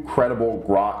 2 credible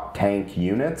Grot tank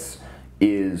units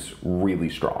is really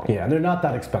strong. Yeah, and they're not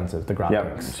that expensive, the Grot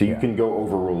tanks. So you can go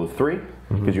over rule of 3,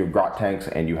 because you have Grot tanks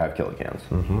and you have Killicans.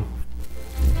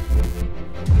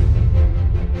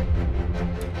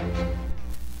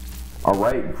 All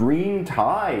right, Green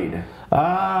Tide.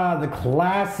 Ah, the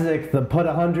classic, the put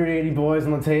 180 boys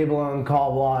on the table and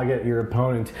call log at your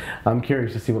opponent. I'm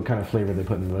curious to see what kind of flavor they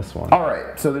put into this one. All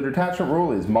right, so the detachment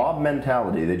rule is mob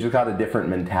mentality. They just got a different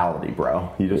mentality, bro.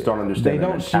 You just don't understand They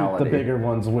don't shoot the bigger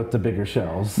ones with the bigger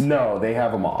shells. No, they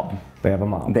have a mob. They have a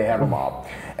mob. They have a mob.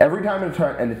 Every time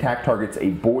an attack targets a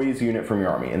Boyz unit from your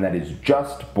army, and that is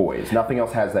just Boyz. Nothing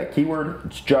else has that keyword.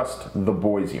 It's just the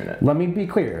Boyz unit. Let me be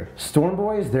clear. Storm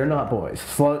Boys, they're not boys.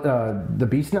 The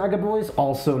Beast Naga Boys,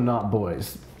 also not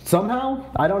boys. Somehow,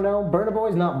 I don't know, Burna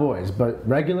Boys, not boys, but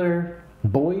regular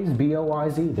Boys,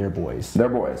 B-O-Y-Z, they're boys. They're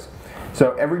boys.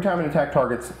 So every time an attack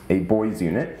targets a Boyz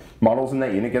unit, models in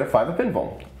that unit get a 5-up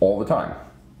invuln all the time.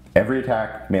 Every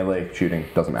attack, melee, shooting,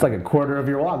 doesn't matter. It's like a quarter of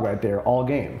your log right there, all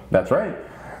game. That's right.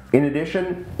 In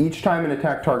addition, each time an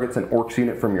attack targets an Orks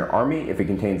unit from your army, if it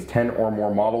contains 10 or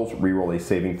more models, reroll a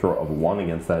saving throw of 1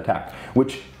 against that attack.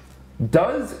 Which,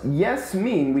 Does yes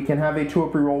mean we can have a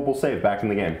 2-up rerollable save back in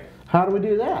the game? How do we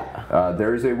do that?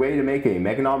 There is a way to make a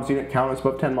Meganobs unit count as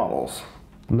above 10 models.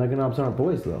 Meganobs aren't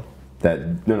boys, though.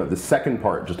 No, the second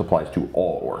part just applies to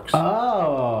all orcs.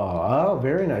 Oh,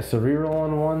 very nice. So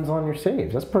rerolling ones on your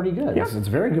saves. That's pretty good. Yeah. It's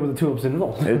very good with the 2-ups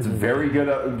involved. It's very good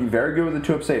with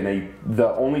the 2-up save. Now,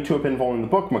 the only 2-up invul in the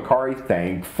book, Makari,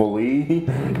 thankfully,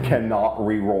 cannot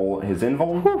reroll his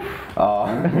invul.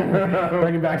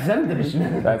 Bringing back 7th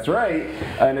edition. That's right.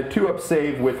 And a 2-up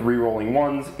save with rerolling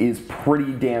ones is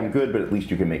pretty damn good, but at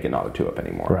least you can make it not a 2-up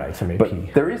anymore. Right, some AP.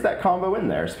 But there is that combo in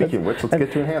there. Speaking of which, let's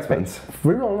get to enhancements.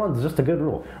 Reroll ones is just a good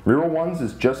rule. Reroll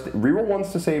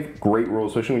ones to save, great rule,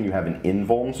 especially when you have an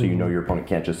invuln, so you know your opponent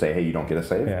can't just say, hey, you don't get a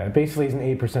save. Yeah, it basically is an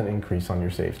 8% increase on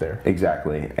your save there.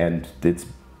 Exactly, and it's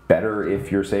better if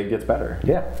your save gets better.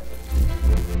 Yeah.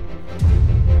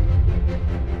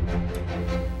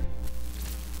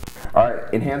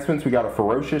 Alright, enhancements, we got a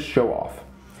ferocious show off.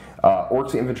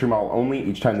 Orcs infantry model only,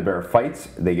 each time the bear fights,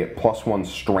 they get +1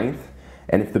 strength,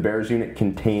 and if the bear's unit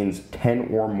contains 10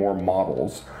 or more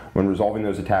models, when resolving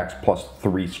those attacks,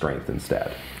 +3 strength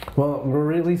instead. Well, we're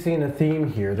really seeing a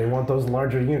theme here. They want those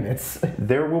larger units.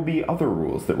 There will be other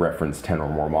rules that reference 10 or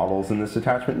more models in this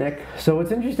detachment, Nick. So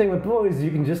what's interesting with boys,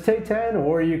 you can just take 10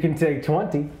 or you can take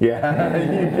 20. Yeah,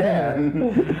 you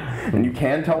can. And you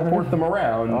can teleport them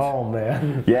around. Oh,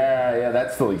 man. Yeah,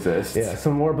 that still exists. Yeah,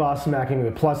 some more boss smacking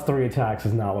with +3 attacks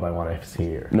is not what I want to see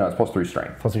here. No, it's +3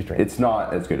 strength. +3 strength. It's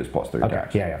not as good as +3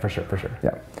 attacks. Yeah, for sure.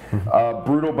 Yeah.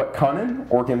 Brutal but cunning,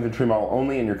 orc infantry model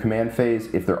only in your command phase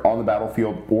if they're on the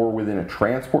battlefield or within a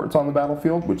transport that's on the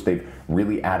battlefield, which they've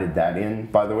really added that in,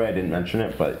 by the way. I didn't mention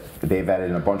it, but they've added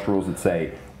in a bunch of rules that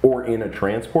say, or in a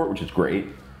transport, which is great,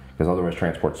 because otherwise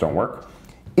transports don't work.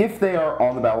 If they are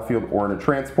on the battlefield or in a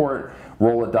transport,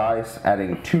 roll a dice,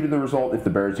 adding 2 to the result if the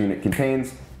bear's unit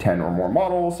contains 10 or more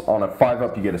models. On a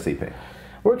 5-up, you get a CP.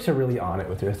 Orcs are really on it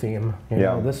with their theme. You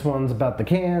know, this one's about the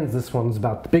cans, this one's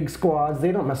about the big squads.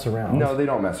 They don't mess around. No, they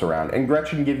don't mess around. And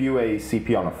Gretchen can give you a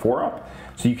CP on a 4-up,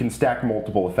 so you can stack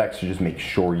multiple effects to just make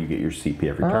sure you get your CP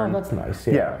every turn. Oh, that's nice.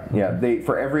 Yeah.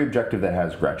 For every objective that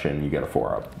has Gretchen, you get a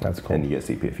 4-up. That's cool. And you get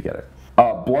CP if you get it.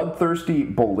 Bloodthirsty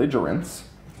Belligerents.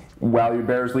 While your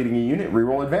bear is leading a unit,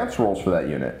 reroll advanced rolls for that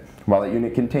unit. While that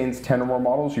unit contains 10 or more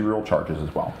models, you reroll charges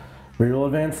as well. Reroll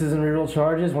advances and reroll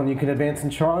charges. When you can advance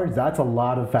and charge, that's a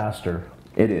lot of faster.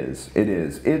 It is.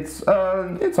 It's all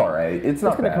right. It's not bad. It's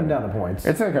going to come down to points.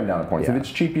 It's going to come down to points. Yeah. If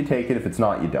it's cheap, you take it. If it's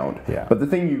not, you don't. Yeah. But the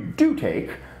thing you do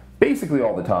take, basically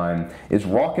all the time, is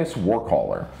Raucous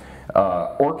Warcaller.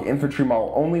 Orc infantry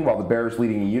model only while the bear is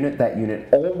leading a unit. That unit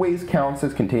always counts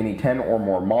as containing 10 or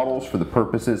more models for the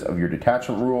purposes of your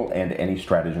detachment rule and any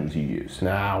stratagems you use.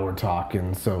 Now we're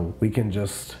talking, so we can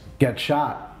just get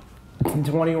shot.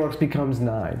 20 orcs becomes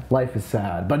 9. Life is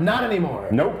sad, but not anymore.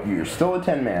 Nope, you're still a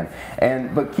 10-man.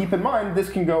 But keep in mind, this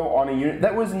can go on a unit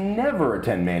that was never a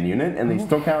 10-man unit, and they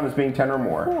still count as being 10 or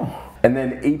more. And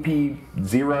then AP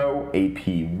 0, AP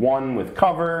 1 with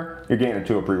cover, you're getting a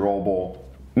 2-up rerollable.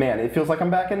 Man, it feels like I'm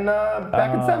back in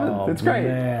 7th. It's great.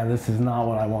 Man, this is not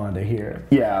what I wanted to hear.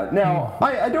 Yeah, now,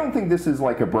 I don't think this is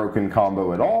like a broken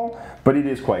combo at all, but it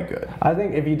is quite good. I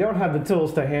think if you don't have the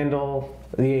tools to handle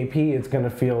the AP, it's going to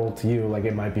feel to you like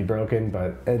it might be broken,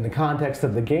 but in the context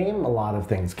of the game, a lot of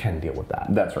things can deal with that.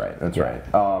 That's right, right.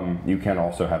 You can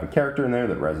also have a character in there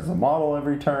that reses a model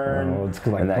every turn. Oh, it's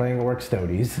like playing Orc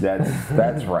Stoties.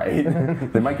 That's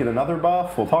right. They might get another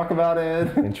buff, we'll talk about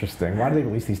it. Interesting. Why do they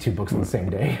release these 2 books on the same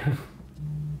day?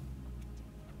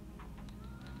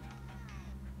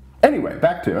 Anyway,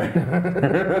 back to it.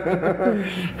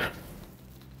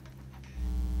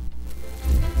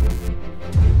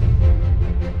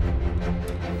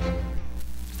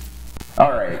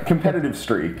 Alright, competitive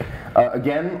streak.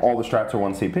 Again, all the strats are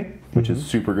 1 CP, which is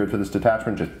super good for this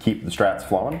detachment. Just keep the strats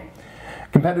flowing.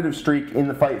 Competitive streak in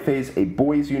the fight phase, a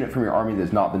Boyz unit from your army that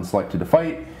has not been selected to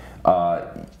fight.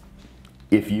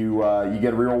 If you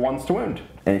get reroll 1s to wound.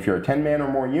 And if you're a 10-man or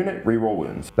more unit, reroll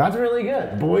wounds. That's really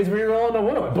good. Boys rerolling a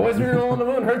wound. Boys rerolling a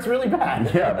wound hurts really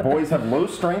bad. Yeah, Boyz have low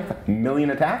strength,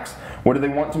 million attacks. What do they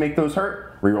want to make those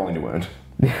hurt? Rerolling to wound.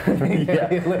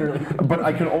 Yeah, literally. But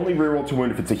I can only reroll to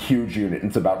wound if it's a huge unit and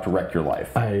it's about to wreck your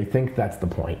life. I think that's the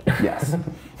point. Yes.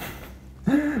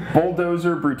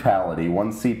 Bulldozer Brutality,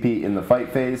 1 CP in the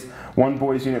fight phase. 1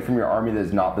 Boyz unit from your army that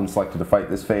has not been selected to fight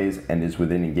this phase and is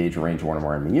within engage range of 1 or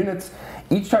more enemy units.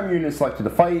 Each time your unit is selected to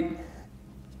fight,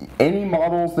 any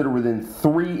models that are within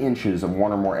 3 inches of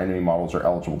 1 or more enemy models are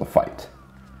eligible to fight.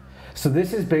 So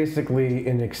this is basically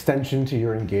an extension to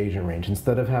your engagement range.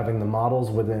 Instead of having the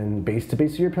models within base to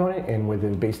base of your opponent and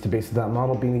within base to base of that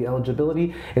model being the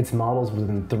eligibility, it's models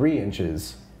within 3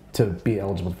 inches to be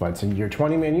eligible to fight. So your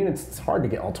 20-man units, it's hard to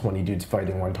get all 20 dudes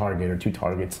fighting one target or 2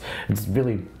 targets. It's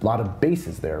really a lot of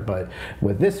bases there, but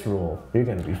with this rule, you're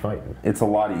going to be fighting. It's a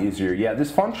lot easier. Yeah, this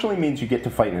functionally means you get to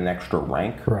fight in an extra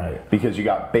rank. Right. Because you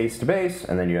got base to base,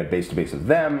 and then you had base to base of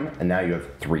them, and now you have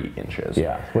 3 inches.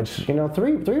 Yeah, which, you know,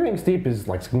 three ranks deep is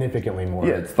like significantly more.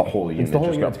 Yeah, it's the whole unit. It's the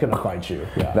whole unit that's going to fight you.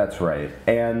 Yeah. That's right.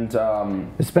 And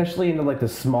especially into like the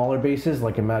smaller bases,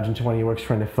 like imagine 20 orcs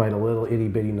trying to fight a little itty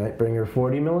bitty Nightbringer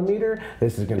 40mm.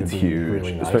 This is going to be huge,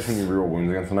 really nice. especially when you reroll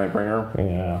wounds against the Nightbringer.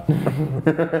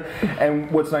 Yeah. And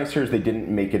what's nice here is they didn't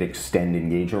make it extend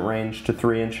engagement range to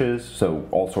 3 inches, so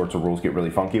all sorts of rules get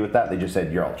really funky with that. They just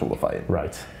said you're eligible to fight.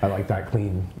 Right. I like that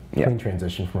clean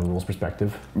transition from a rules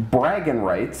perspective. Braggin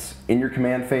writes, in your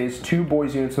command phase, 2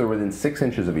 Boyz units that are within 6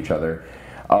 inches of each other.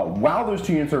 While those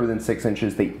 2 units are within 6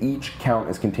 inches, they each count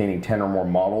as containing 10 or more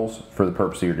models for the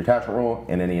purpose of your detachment rule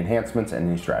and any enhancements and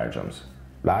any stratagems.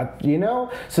 That, you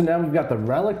know, so now we've got the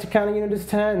relic to count a unit as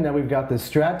 10, now we've got the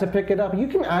strat to pick it up. You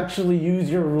can actually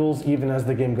use your rules even as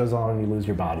the game goes on and you lose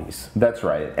your bodies. That's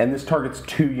right, and this targets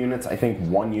 2 units. I think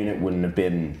 1 unit wouldn't have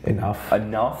been enough.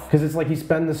 Because it's like you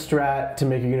spend the strat to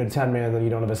make a unit 10-man, then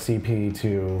you don't have a CP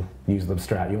to use the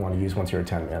strat you want to use once you're a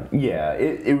 10-man. Yeah,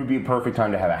 it would be a perfect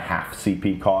time to have a half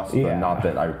CP cost, but not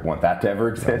that I want that to ever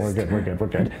exist. No, we're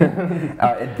good.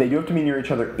 They do have to be near each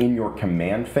other in your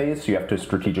command phase, so you have to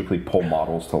strategically pull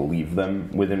models to leave them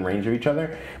within range of each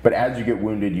other. But as you get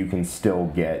wounded, you can still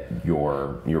get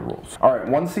your rules. All right,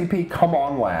 1 CP, come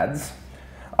on, lads.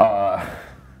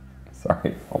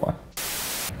 Sorry, hold on.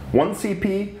 1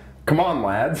 CP, come on,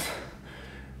 lads.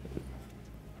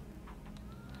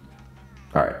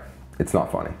 All right, it's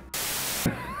not funny.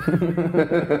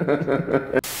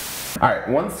 Alright,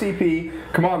 1 CP,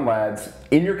 come on lads.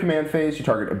 In your command phase, you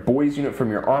target a Boyz unit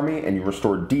from your army and you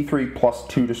restore D3 plus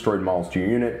 2 destroyed models to your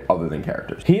unit other than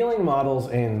characters. Healing models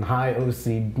in high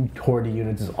OC Horde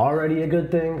units is already a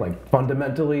good thing, like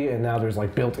fundamentally, and now there's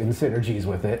like built-in synergies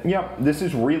with it. Yep, this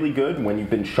is really good when you've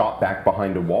been shot back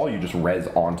behind a wall. You just res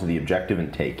onto the objective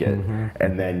and take it,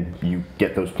 and then you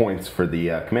get those points for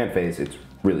the command phase. It's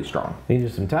really strong. These are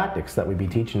some tactics that we'd be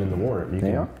teaching in the Warm. You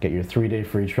can get your 3-day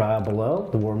free trial below,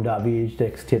 the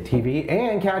warm.vh.tv,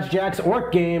 and catch Jack's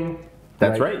Orc game.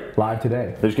 That's right. Live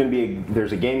today. There's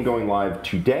a game going live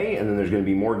today, and then there's going to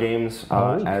be more games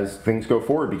as things go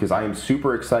forward, because I am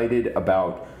super excited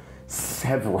about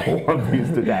several of these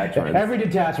detachments. Every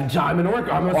detachment. I'm an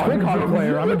Orc, I'm a Stratagems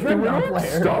player, I'm a Dreadnought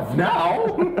player. Stuff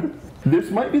now.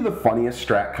 This might be the funniest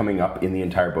strat coming up in the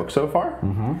entire book so far.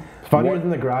 Funnier than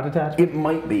the Grot Detachment? It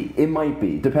might be. It might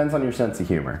be. Depends on your sense of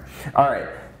humor. All right.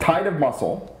 Tide of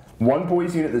Muscle. 1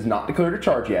 Boyz unit that's not declared a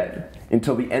charge yet.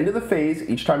 Until the end of the phase,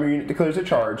 each time your unit declares a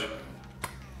charge,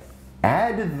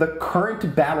 add the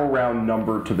current battle round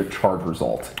number to the charge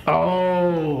result.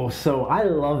 Oh, so I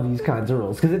love these kinds of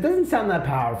rules because it doesn't sound that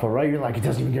powerful, right? You're like, it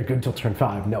doesn't even get good until turn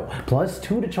 5. No,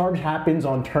 +2 to charge happens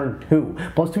on turn 2.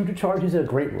 +2 to charge is a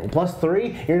great rule.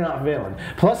 +3, you're not failing.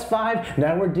 +5,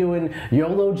 now we're doing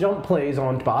YOLO jump plays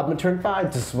on bottom of turn 5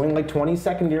 to swing like 20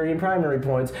 secondary and primary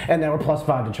points, and now we're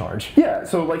 +5 to charge. Yeah,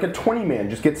 so like a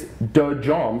 20-man just gets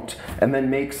jumped and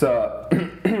then makes a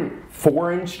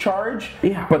 4-inch charge,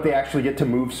 but they actually get to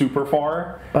move super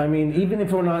far. I mean, even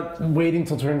if we're not waiting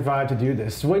till turn 5 to do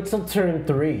this, wait till turn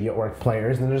 3, you Orc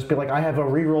players, and just be like, I have a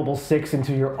rerollable 6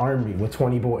 into your army with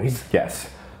 20 boys. Yes.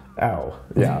 Ow.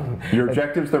 Yeah. Your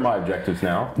objectives, they're my objectives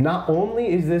now. Not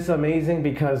only is this amazing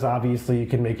because obviously you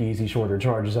can make easy, shorter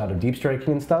charges out of deep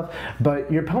striking and stuff, but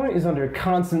your opponent is under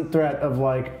constant threat of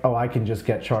like, oh, I can just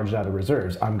get charged out of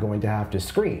reserves. I'm going to have to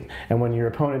screen. And when your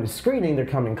opponent is screening, they're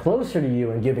coming closer to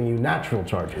you and giving you natural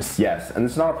charges. Yes, and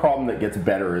it's not a problem that gets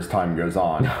better as time goes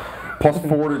on.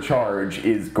 +4 to charge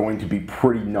is going to be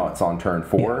pretty nuts on turn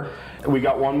 4. Yeah. We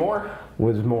got one more?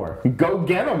 What's more? Go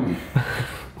get them!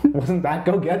 Wasn't that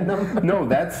go get them? No,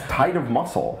 that's Tide of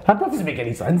Muscle. How does this make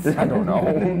any sense? I don't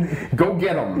know. Go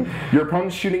get them. Your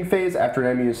opponent's shooting phase, after an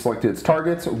enemy has selected its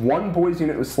targets, 1 Boyz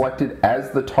unit was selected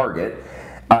as the target.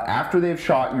 After they've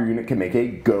shot, your unit can make a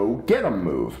go get 'em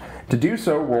move. To do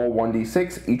so, roll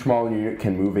 1d6. Each model unit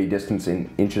can move a distance in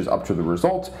inches up to the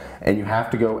result, and you have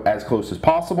to go as close as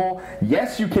possible.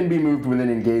 Yes, you can be moved within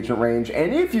engagement range,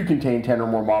 and if you contain 10 or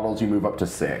more models, you move up to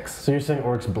 6. So you're saying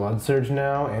Orcs Blood Surge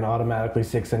now, and automatically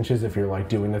 6 inches if you're like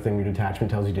doing the thing your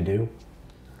detachment tells you to do?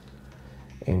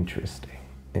 Interesting.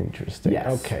 Interesting.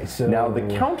 Yes. Okay, so... Now, the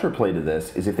counterplay to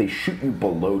this is if they shoot you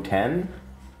below 10,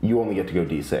 you only get to go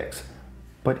d6.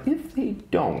 But if they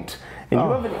don't, and you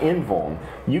have an invuln,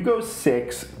 you go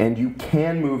 6, and you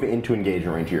can move into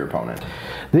engagement range of your opponent.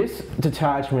 This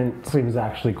detachment seems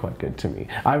actually quite good to me.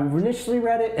 I initially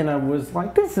read it, and I was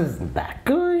like, this isn't that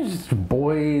good. it's just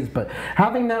Boyz, but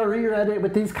having now reread it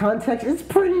with these contexts, it's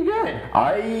pretty good.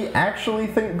 I actually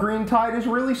think Green Tide is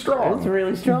really strong. It's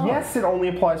really strong. Yes, it only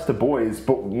applies to Boyz,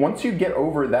 but once you get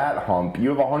over that hump, you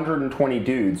have 120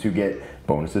 dudes who get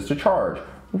bonuses to charge,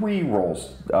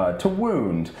 rerolls to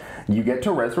wound, you get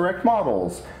to resurrect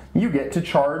models, you get to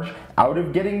charge out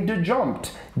of getting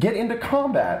dejumped, get into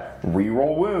combat,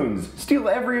 reroll wounds, steal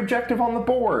every objective on the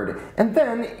board, and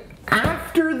then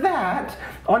after that,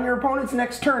 on your opponent's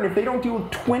next turn, if they don't deal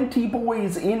with 20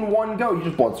 boys in one go, you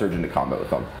just blood surge into combat with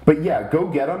them. But yeah, go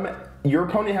get them. Your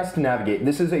opponent has to navigate.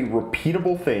 This is a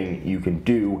repeatable thing you can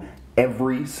do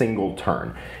every single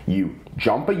turn. You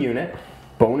jump a unit,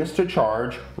 bonus to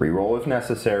charge, reroll if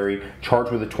necessary, charge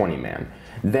with a 20-man.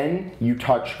 Then you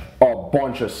touch a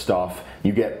bunch of stuff,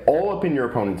 you get all up in your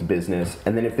opponent's business,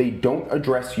 and then if they don't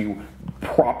address you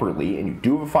properly, and you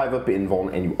do have a 5-up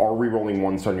invuln, and you are rerolling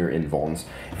once on your invulns,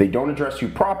 if they don't address you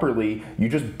properly, you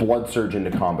just blood surge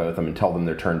into combat with them and tell them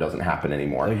their turn doesn't happen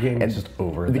anymore. The game's just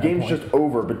over. The game's just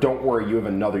over, but don't worry, you have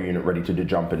another unit ready to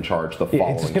jump and charge the following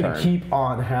turn. It's just going to keep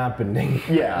on happening.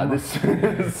 Yeah, this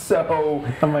is so...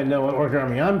 I might know what Ork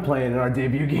Army I'm playing in our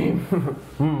debut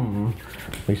game.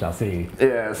 We shall see.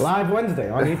 Yes. Live Wednesday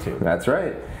on YouTube. That's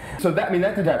right. So that, I mean,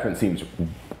 that detachment seems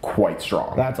quite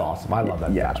strong. That's awesome. I love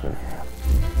that detachment.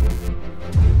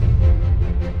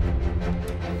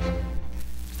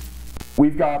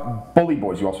 We've got Bully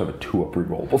Boys. You also have a 2-up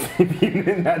rerollable unit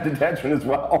in that detachment as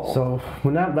well. So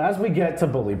now, as we get to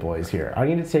Bully Boys here, I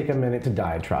need to take a minute to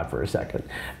diatribe for a second,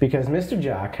 because Mr.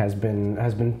 Jack has been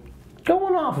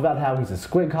going off about how he's a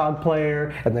Squig Hog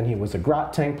player, and then he was a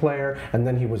Grot Tank player, and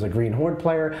then he was a Green Horde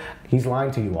player. He's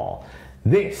lying to you all.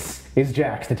 This is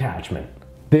Jack's detachment.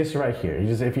 This right here.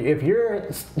 If your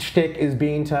shtick is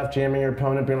being tough, jamming your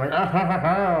opponent, being like,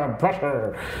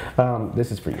 pressure,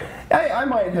 this is for you. I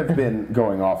might have been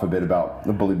going off a bit about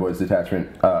the Bully Boys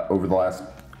detachment over the last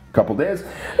couple days.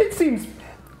 It seems...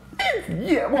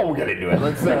 Yeah, well, we'll get into it.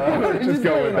 Let's just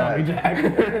go with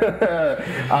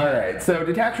that. All right, so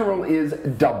detachment rule is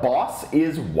the boss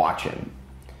is watching.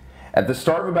 At the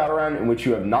start of a battle round in which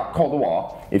you have not called a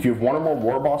WAAAA, if you have one or more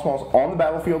war boss models on the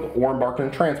battlefield or embarked on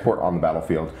a transport on the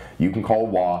battlefield, you can call a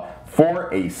WAAAA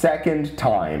for a second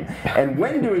time. And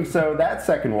when doing so, that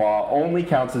second WAAAA only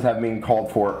counts as having been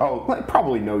called for,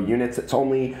 probably no units. It's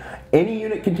only any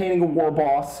unit containing a war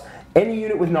boss, any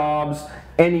unit with knobs,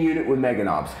 any unit with mega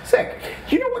knobs. Sick.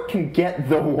 You know what can get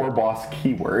the war boss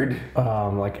keyword?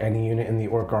 Like any unit in the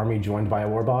Ork army joined by a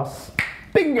war boss?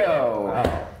 Bingo!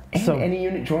 Oh. And So, any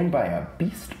unit joined by a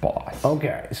beast boss.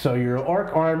 okay, so your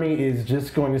Ork army is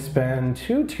just going to spend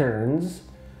 2 turns,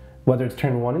 whether it's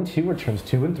turn 1 and 2 or turns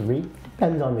 2 and 3,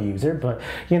 depends on the user, but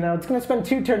you know, it's going to spend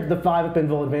 2 turns with the 5-up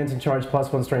invul, advance and charge,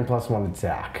 +1 strength, +1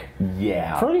 attack.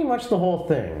 Yeah. Pretty much the whole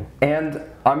thing. And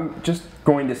I'm just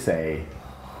going to say,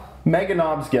 Mega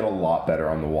Knobs get a lot better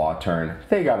on the WAAAA turn.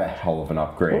 They got a hell of an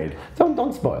upgrade.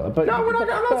 Don't spoil it. But No, I'm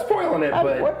not spoiling it,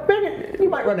 but... You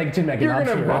might run 18 Mega You're Knobs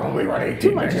going to here. probably run 18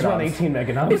 You might Mega just run Knobs. 18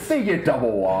 Mega Knobs. If they get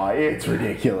double WAAAA, it's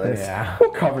ridiculous. Yeah.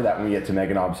 We'll cover that when we get to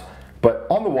Mega Knobs. But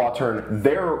on the WAAAA turn,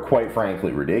 they're quite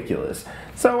frankly ridiculous.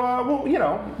 So, well, you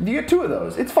know, you get 2 of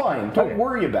those. It's fine. Don't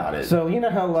worry about it. So, you know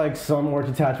how, like, some Ork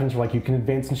detachments are like, you can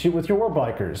advance and shoot with your war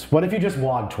bikers. What if you just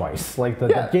WAAA'd twice? Like,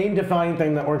 the game-defining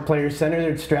thing that Ork players center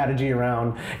their strategy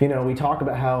around. You know, we talk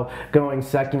about how going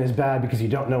second is bad because you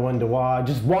don't know when to WAAA.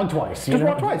 Just WAAD twice. Just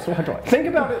WAAD twice. Think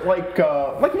about it like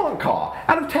Montcaw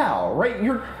out of Tau, right?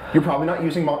 You're probably not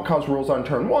using Montcaw's rules on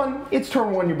turn 1. It's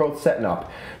turn 1, you're both setting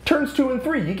up. Turns 2 and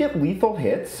 3, you get lethal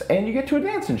hits and you get to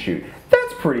advance and shoot.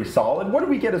 That's pretty solid. What do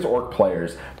we get as Ork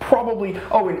players? Probably,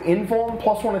 an invuln,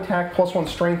 +1 attack, +1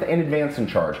 strength, and advance and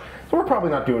charge. So we're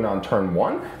probably not doing it on turn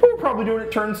 1, but we're probably doing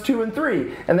it turns 2 and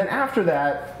 3. And then after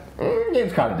that,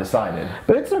 game's kind of decided.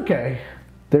 But it's okay.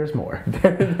 There's more.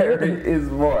 There is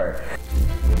more.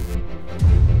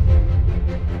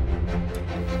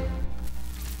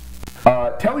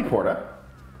 Teleporter.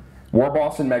 War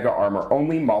Boss and Mega Armor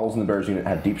only. Models in the Bears unit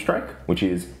have Deep Strike, which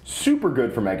is super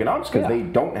good for Mega Knobs because they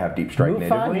don't have Deep Strike Move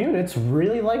natively. 5 units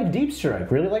really like Deep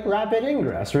Strike, really like Rapid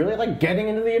Ingress, really like getting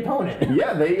into the opponent.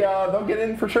 Yeah, they'll get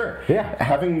in for sure. Yeah.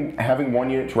 Having 1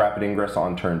 unit to Rapid Ingress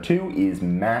on turn 2 is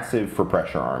massive for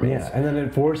pressure armies. Yeah, and then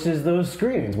it forces those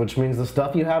screens, which means the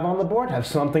stuff you have on the board have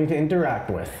something to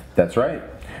interact with. That's right.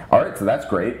 Alright, so that's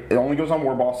great. It only goes on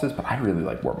War Bosses, but I really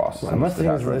like War Bosses. Unless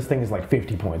this thing is like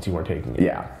 50 points, you are taking it.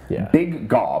 Yeah. Yeah. Big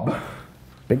Gob.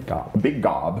 Big Gob. Big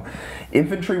Gob.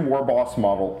 Infantry War Boss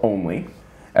model only.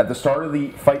 At the start of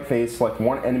the fight phase, select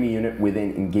 1 enemy unit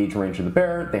within engage range of the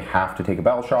bear. They have to take a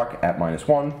battle shock at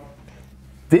 -1.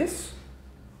 This,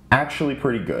 actually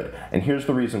pretty good. And here's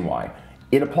the reason why.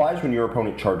 It applies when your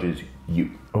opponent charges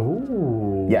you.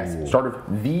 Oh. Yes, start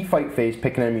of the fight phase,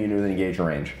 pick an enemy unit with engage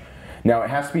range. Now, it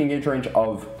has to be engage range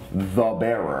of the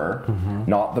bearer,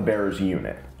 not the bearer's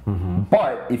unit.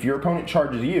 But if your opponent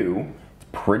charges you, it's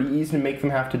pretty easy to make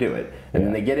them have to do it. And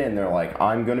then they get in, they're like,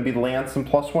 I'm going to be the Lance and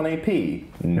 +1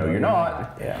 AP. No, you're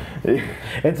not. Yeah.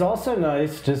 It's also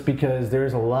nice just because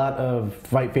there's a lot of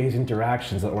fight phase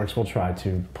interactions that Orks will try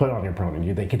to put on your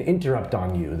opponent. They could interrupt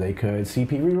on you. They could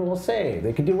CP reroll a save.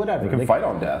 They could do whatever. They can fight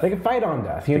on death. They can fight on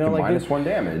death. You know, like -1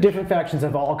 damage. Different factions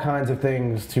have all kinds of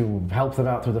things to help them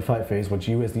out through the fight phase, which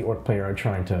you as the Ork player are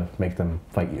trying to make them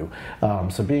fight you.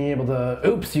 So being able to,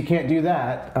 oops, you can't do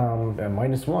that, at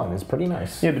 -1 is pretty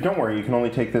nice. Yeah, but don't worry, you can only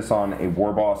take this on a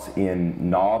war boss in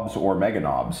knobs or mega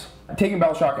knobs. Taking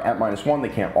Battle Shock at -1, they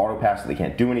can't auto pass it, they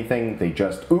can't do anything, they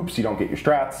just, oops, you don't get your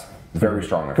strats. Very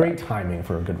strong effect. Great timing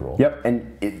for a good roll. Yep, and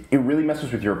it really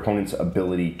messes with your opponent's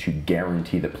ability to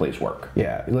guarantee that plays work.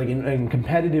 Yeah, like in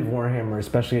competitive Warhammer,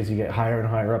 especially as you get higher and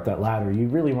higher up that ladder, you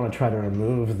really want to try to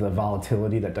remove the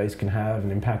volatility that dice can have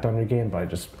and impact on your game by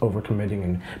just overcommitting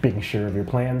and being sure of your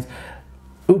plans.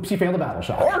 Oops, you failed the battle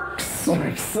shot.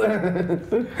 Orks!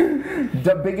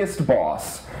 The biggest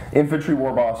boss. Infantry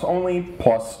war boss only,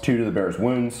 +2 to the bearer's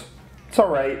wounds. It's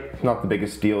alright, not the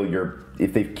biggest deal.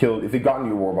 If they've gotten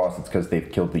your war boss, it's because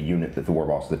they've killed the unit that the war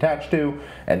boss is attached to,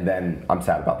 and then I'm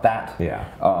sad about that. Yeah.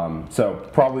 So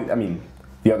probably, I mean,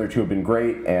 the other two have been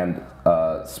great, and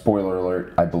spoiler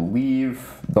alert, I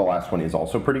believe the last one is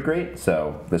also pretty great,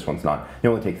 so this one's not.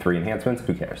 You only take 3 enhancements,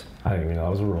 who cares? I didn't even know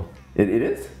that was a rule. It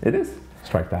is.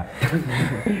 Strike that.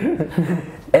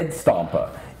 Ed Stompa.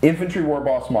 Infantry war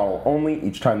boss model only.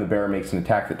 Each time the bearer makes an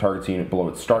attack that targets a unit below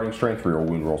its starting strength, reroll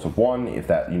wound rolls of 1. If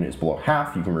that unit is below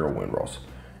half, you can reroll wound rolls.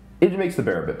 It makes the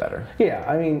bearer a bit better. Yeah,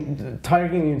 I mean,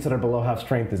 targeting units that are below half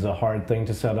strength is a hard thing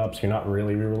to set up, so you're not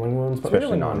really rerolling wounds. But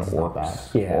Especially not on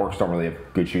Orks. Yeah. Orks don't really have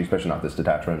good shoes, especially not this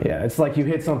detachment. Yeah, it's like you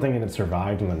hit something and it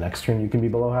survived, and the next turn you can be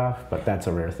below half, but that's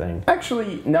a rare thing.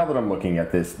 Actually, now that I'm looking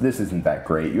at this isn't that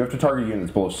great. You have to target a unit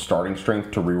that's below starting strength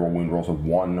to reroll wound rolls of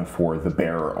 1 for the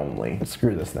bearer only.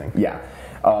 Screw this thing. Yeah.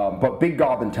 But Big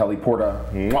Gob and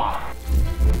Teleporta, mwah!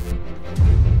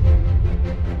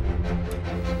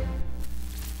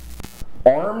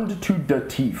 Armed to the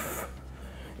teeth.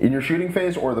 In your shooting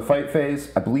phase or the fight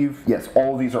phase, I believe, yes,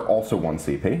 all of these are also 1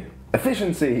 CP.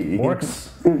 Efficiency! Works.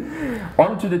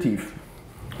 Armed to the teeth.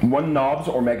 1 knobs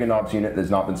or mega knobs unit that has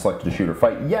not been selected to shoot or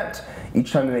fight yet.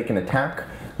 Each time they make an attack,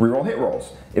 reroll hit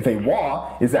rolls. If a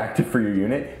WA is active for your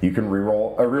unit, you can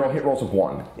reroll hit rolls of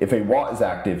 1. If a WA is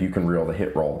active, you can reroll the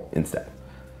hit roll instead.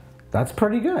 That's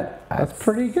pretty good. That's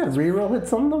pretty good. Reroll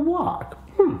hits on the walk.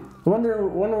 Wonder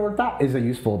what that is a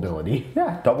useful ability.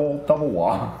 Yeah, double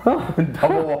WA.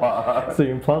 Double WA. So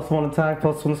you're +1 attack,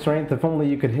 +1 strength. If only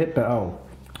you could hit, but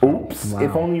oops. Wow.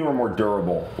 If only you were more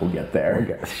durable. We'll get there.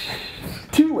 Okay.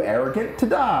 Too arrogant to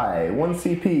die. 1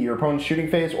 CP. Your opponent's shooting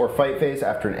phase or fight phase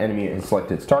after an enemy has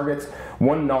selected its targets.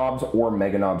 1 knobs or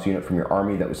mega knobs unit from your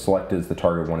army that was selected as the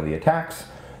target of one of the attacks.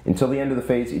 Until the end of the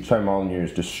phase, each time a model unit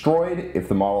is destroyed, if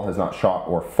the model has not shot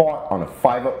or fought on a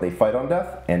 5-up, they fight on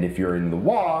death, and if you're in the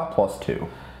WA, +2.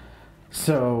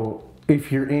 So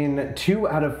if you're in 2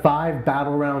 out of 5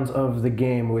 battle rounds of the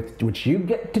game, with which you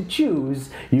get to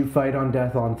choose, you fight on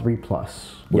death on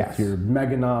 3+. With Yes. your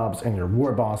mega knobs and your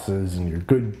war bosses and your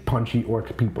good punchy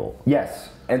orc people. Yes,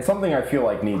 and something I feel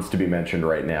like needs to be mentioned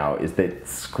right now is that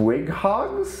squig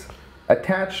hogs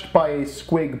attached by a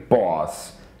squig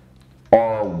boss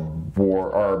are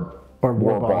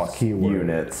war boss keyword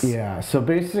units. Yeah, so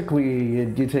basically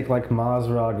you take like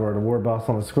Mazrog or the war boss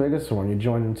on the Squiggosaur and you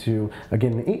join into,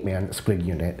 again, an 8-man squig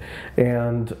unit,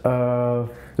 and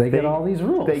they get all these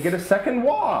rules. They get a second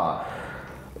WA.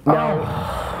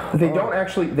 Now, they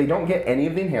don't get any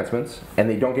of the enhancements, and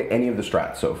they don't get any of the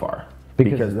strats so far.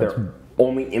 Because they're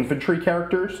only infantry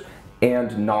characters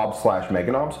and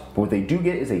knobs/mega knobs, but what they do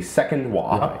get is a second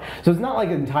WA. Right. So it's not like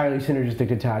an entirely synergistic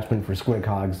detachment for squig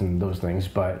hogs and those things,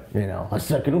 but you know, a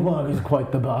second WA is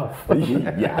quite the buff.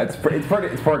 Yeah, it's pretty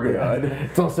good.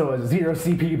 It's also a 0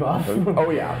 CP buff.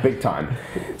 Oh yeah, big time.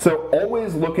 So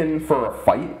always looking for a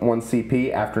fight. 1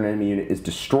 CP after an enemy unit is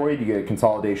destroyed, you get a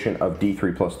consolidation of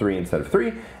D3 + 3 instead of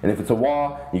 3, and if it's a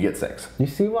WA, you get 6. You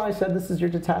see why I said this is your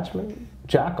detachment?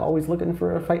 Jack, always looking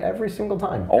for a fight every single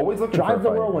time. Always looking for a fight. Drive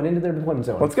the whirlwind into their deployment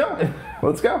zone. Let's go.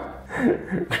 Let's go.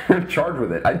 Charge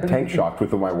with it. I tank shocked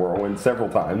with my whirlwind several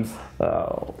times.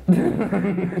 Oh.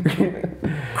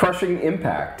 Crushing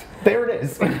impact. There it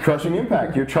is. Crushing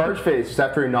impact. Your charge phase is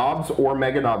after a knobs or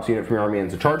mega knobs unit from your army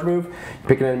ends a charge move. You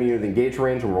pick an enemy unit with engage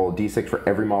range and roll a d6 for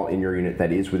every model in your unit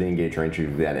that is within engage range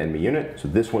of that enemy unit. So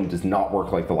this one does not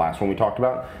work like the last one we talked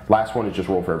about. Last one is just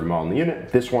roll for every model in the unit.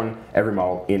 This one, every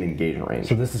model in engagement range.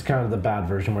 So this is kind of the bad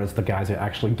version where it's the guys that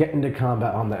actually get into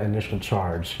combat on the initial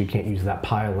charge. You can't use that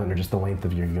pile in or just the length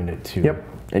of your unit too. Yep.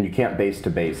 And you can't base to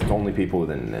base. It's only people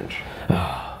within an inch.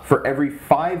 For every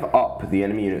 5 up, the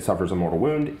enemy unit suffers a mortal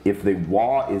wound. If the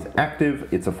WAAAAGG is active,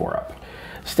 it's a 4 up.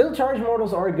 Still, charge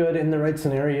mortals are good in the right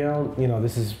scenario. You know,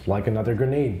 this is like another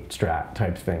grenade strat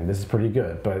type thing. This is pretty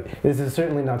good, but this is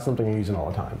certainly not something you're using all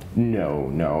the time. No,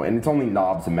 no, and it's only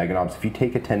knobs and mega knobs. If you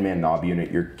take a 10-man knob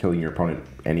unit, you're killing your opponent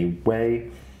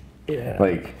anyway. Yeah.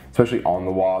 Like, especially on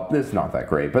the wall, this is not that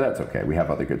great, but that's okay. We have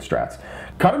other good strats.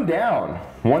 Cut them down.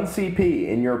 1 CP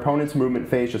in your opponent's movement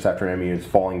phase just after an enemy is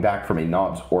falling back from a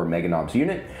knobs or mega knobs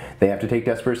unit. They have to take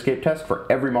Desperate Escape test for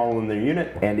every model in their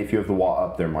unit, and if you have the WAAAAGG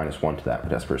up, they're -1 to that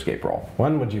Desperate Escape roll.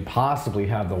 When would you possibly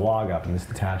have the WAAAAGG up in this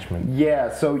detachment? Yeah,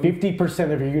 so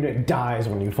 50% of your unit dies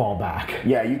when you fall back.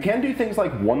 Yeah, you can do things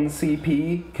like 1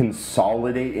 CP,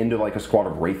 consolidate into like a squad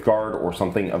of Wraith Guard or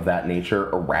something of that nature,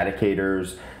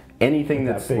 Eradicators, anything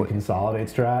that's that big consolidate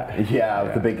strat. Yeah,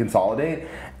 the big consolidate.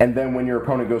 And then when your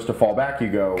opponent goes to fall back,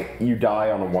 you die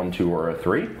on a 1, 2, or a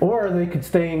 3. Or they could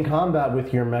stay in combat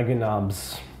with your mega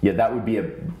knobs. Yeah, that would be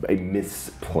a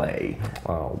misplay.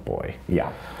 Oh boy. Yeah.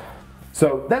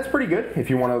 So that's pretty good if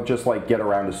you want to just like get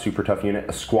around a super tough unit.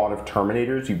 A squad of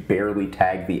Terminators, you barely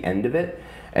tag the end of it,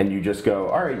 and you just go,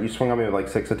 all right, you swing on me with like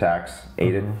 6 attacks,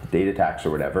 8 attacks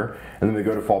or whatever, and then they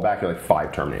go to fall back, you're like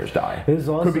 5 Terminators die.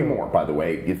 Could be more, by the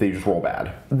way, if they just roll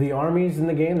bad. The armies in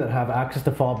the game that have access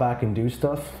to fall back and do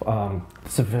stuff,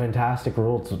 it's a fantastic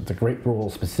rule. It's a great rule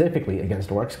specifically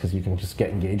against orcs because you can just get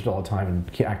engaged all the time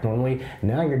and act normally.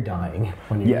 Now you're dying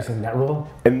when you're using that rule.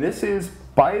 And this is,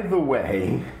 by the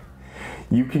way,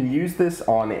 you can use this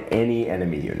on any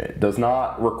enemy unit. Does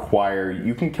not require,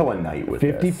 you can kill a knight with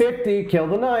 50-50, kill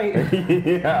the knight.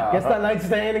 Yeah. Guess that knight's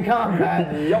staying in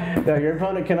combat. Yep. Now, your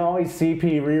opponent can always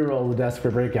CP reroll the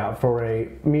Desperate Breakout for a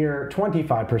mere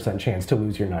 25% chance to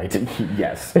lose your knight.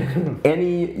 Yes.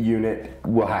 Any unit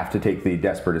will have to take the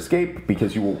Desperate Escape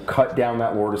because you will cut down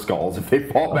that Lord of Skulls if they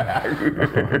fall back.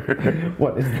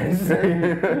 What is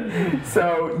this?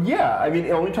 So, yeah, I mean,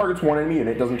 it only targets 1 enemy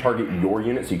unit. It doesn't target your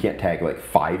unit, so you can't tag like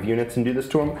 5 units and do this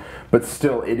to them, but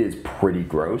still it is pretty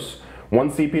gross. 1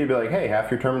 CP to be like, hey,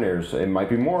 half your Terminators, it might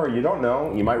be more, you don't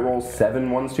know. You might roll 7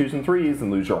 1s, 2s, and 3s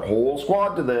and lose your whole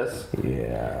squad to this.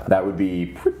 Yeah. That would be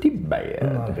pretty bad.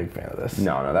 I'm not a big fan of this.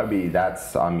 No, that would be,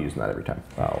 I'm using that every time.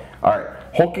 Oh. Alright,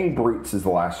 Hulking Brutes is the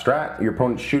last strat. Your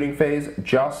opponent's shooting phase,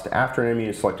 just after an enemy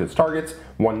has selected its targets,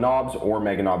 1 knobs or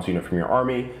mega knobs unit from your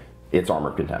army, it's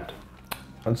Armored Contempt.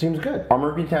 That seems good.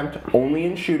 Armored Contempt, only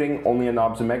in shooting, only in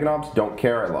knobs and mega knobs. Don't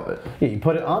care, I love it. Yeah, you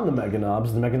put it on the mega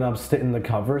knobs. The mega knobs sit in the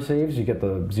cover saves. You get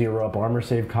the 0-up armor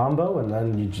save combo, and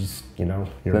then you just, you know,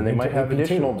 you're then they might have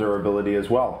additional durability as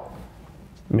well.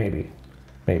 Maybe.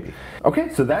 Maybe.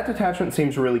 Okay, so that detachment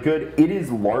seems really good. It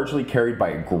is largely carried by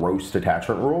a gross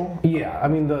detachment rule. Yeah, I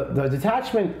mean, the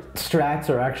detachment strats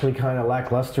are actually kind of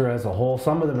lackluster as a whole.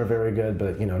 Some of them are very good,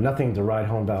 but, you know, nothing to write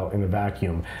home about in a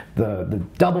vacuum. The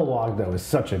double log, though, is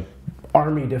such an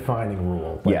army-defining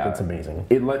rule. Like, yeah. It's amazing.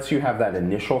 It lets you have that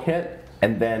initial hit,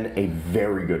 and then a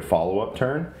very good follow-up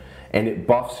turn. And it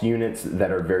buffs units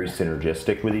that are very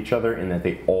synergistic with each other in that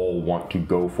they all want to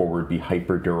go forward, be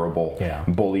hyper durable,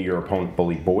 bully your opponent,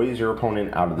 bully Boyz your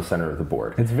opponent out of the center of the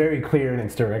board. It's very clear in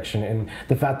its direction, and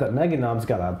the fact that Mega Knob's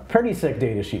got a pretty sick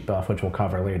data sheet buff, which we'll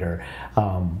cover later,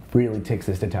 really takes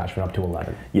this detachment up to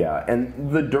 11. Yeah,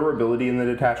 and the durability in the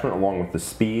detachment along with the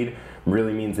speed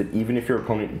really means that even if your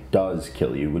opponent does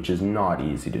kill you, which is not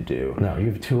easy to do. No,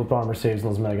 you have 2-up armor saves on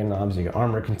those Mega Knobs, you got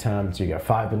Armor Contempt, you got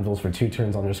 5 invulns for 2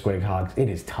 turns on your Ghaz'ghul. It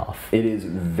is tough. It is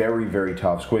very, very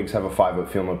tough. Squigs have a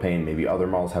 5-up Feel No Pain. Maybe other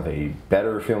models have a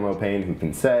better Feel No Pain, who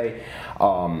can say.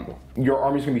 Your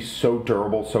army's going to be so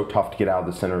durable, so tough to get out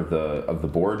of the center of the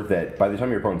board that by the time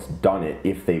your opponent's done it,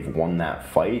 if they've won that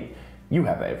fight, you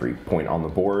have every point on the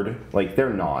board. Like,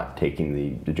 they're not taking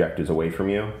the objectives away from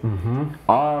you.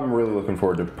 I'm really looking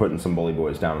forward to putting some bully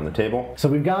boys down on the table. So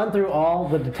we've gone through all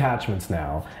the detachments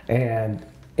now, and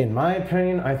In my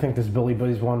opinion, I think this Bully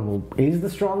Boys one is the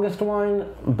strongest one,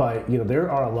 but you know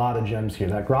there are a lot of gems here.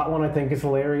 That Grot one I think is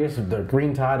hilarious. The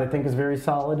Green Tide I think is very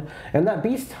solid, and that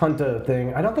Beast Hunter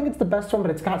thing I don't think it's the best one, but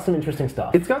it's got some interesting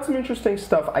stuff. It's got some interesting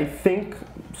stuff. I think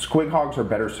Squig Hogs are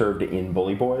better served in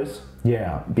Bully Boys.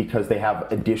 Yeah, because they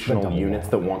have additional units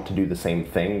that want to do the same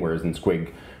thing, whereas in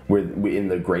Squig, in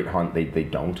the Great Hunt, they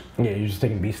don't. Yeah, you're just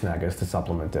taking Beast Snaggers to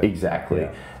supplement it. Exactly.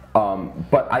 Yeah.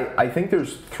 But I think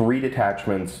there's 3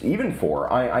 detachments, even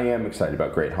 4, I am excited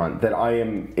about Great Hunt, that I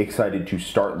am excited to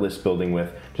start list building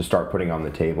with, to start putting on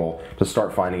the table, to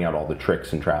start finding out all the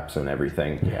tricks and traps and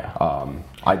everything. Yeah.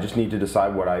 I just need to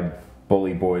decide what I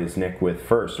Bully Boys Nick with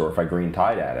first, or if I Green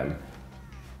Tide at him.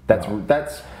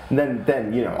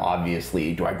 Then you know,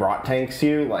 obviously, do I Grot Tanks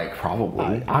you? Like,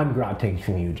 probably. I'm Grot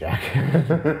Tanking you, Jack.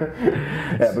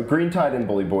 Yeah, but Green Tide and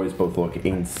Bully Boys both look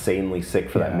insanely sick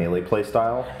for that melee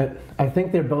playstyle. I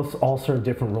think they're both all serve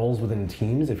different roles within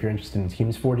teams. If you're interested in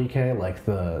teams 40k, like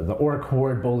the Ork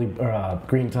Horde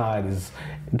Green Tide has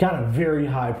got a very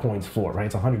high points floor, right?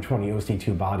 It's 120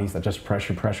 OC2 bodies that just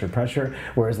pressure,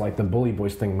 whereas like the Bully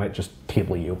Boys thing might just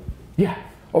table you. Yeah.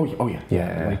 Oh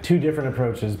yeah. Like 2 different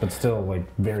approaches, but still like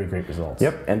very great results.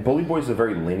 Yep. And Bully Boys is a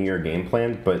very linear game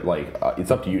plan, but like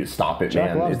it's up to you to stop it,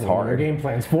 Jack man. It's hard. Their game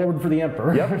plan's forward for the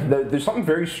Emperor. Yep. There's something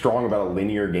very strong about a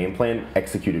linear game plan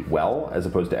executed well as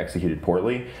opposed to executed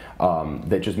poorly.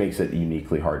 That just makes it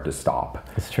uniquely hard to stop.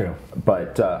 It's true.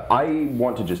 But I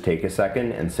want to just take a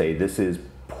second and say this is.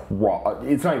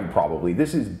 It's not even probably.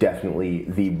 This is definitely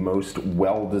the most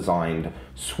well-designed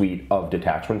suite of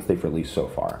detachments they've released so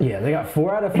far. Yeah, they got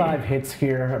 4 out of 5 hits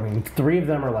here. I mean, 3 of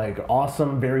them are like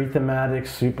awesome, very thematic,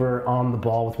 super on the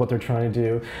ball with what they're trying to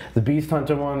do. The Beast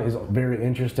Hunter one is very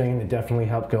interesting. It definitely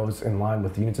goes in line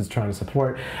with the units it's trying to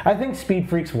support. I think Speed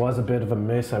Freaks was a bit of a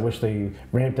miss. I wish they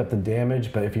ramped up the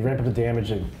damage, but if you ramp up the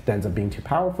damage, it ends up being too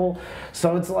powerful.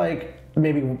 So it's like,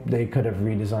 maybe they could have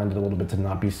redesigned it a little bit to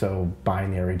not be so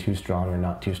binary, too strong or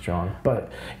not too strong.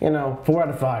 But, you know, 4 out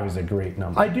of 5 is a great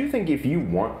number. I do think if you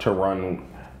want to run,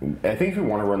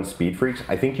 Speed Freaks,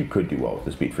 I think you could do well with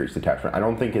the Speed Freaks detachment. I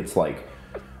don't think it's like,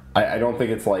 I don't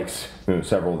think it's like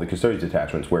several of the Custodes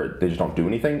detachments where they just don't do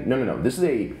anything. No. This is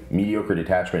a mediocre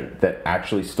detachment that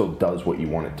actually still does what you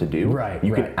want it to do. Right.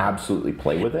 You can absolutely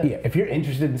play with it. Yeah, if you're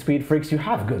interested in Speed Freaks, you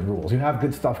have good rules. You have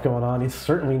good stuff going on. It's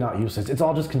certainly not useless. It's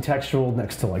all just contextual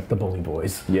next to like the Bully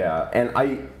Boys. Yeah,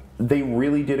 and they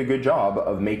really did a good job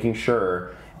of making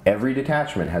sure every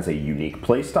detachment has a unique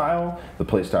playstyle. The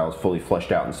playstyle is fully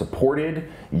fleshed out and supported.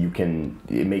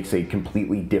 It makes a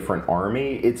completely different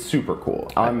army. It's super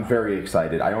cool. I'm very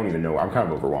excited. I don't even know. I'm kind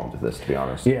of overwhelmed with this, to be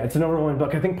honest. Yeah, it's an overwhelming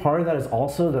book. I think part of that is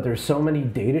also that there's so many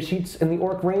data sheets in the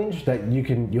Ork range that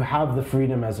you have the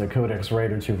freedom as a Codex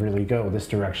writer to really go this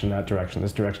direction, that direction,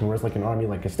 this direction. Whereas like an army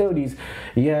like Custodes,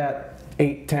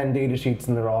 8, 10 data sheets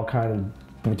and they're all kind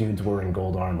of dudes wearing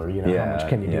gold armor. You know, how much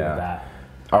can you do with that?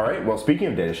 All right, well, speaking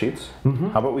of data sheets,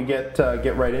 how about we get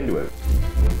right into it?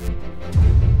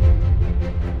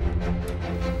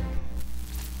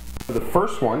 The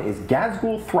first one is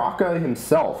Ghaz'ghul Thraka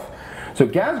himself. So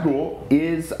Ghaz'ghul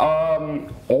is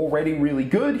already really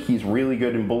good. He's really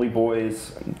good in Bully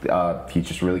Boys. He's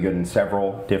just really good in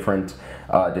several different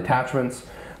detachments.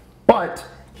 But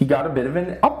he got a bit of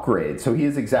an upgrade. So he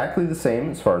is exactly the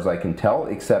same as far as I can tell,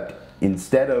 except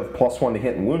instead of +1 to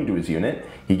hit and wound to his unit,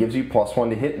 he gives you +1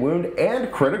 to hit, wound,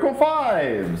 and critical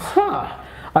 5s. Huh.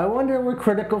 I wonder what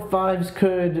critical 5s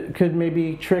could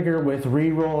maybe trigger with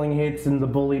re-rolling hits in the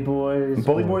Bully Boys.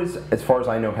 Bully Boys, as far as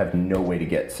I know, have no way to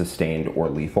get sustained or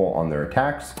lethal on their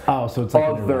attacks. Oh, so it's like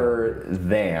other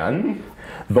than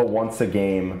the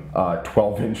once-a-game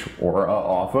 12-inch aura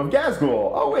off of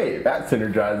Ghaz'ghul. Oh wait, that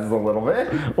synergizes a little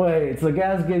bit. Wait, so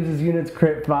Gaz gives his units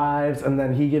crit 5s, and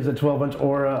then he gives a 12-inch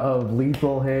aura of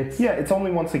lethal hits? Yeah, it's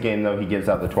only once a game, though, he gives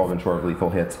out the 12-inch aura of lethal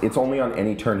hits. It's only on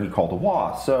any turn he called a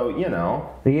WAAAAAGG, so, you know.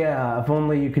 Yeah, if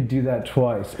only you could do that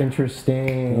twice.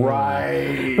 Interesting.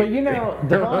 Right. But, you know,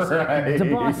 the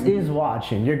boss is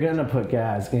watching. You're going to put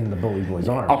Gaz in the Bully Boys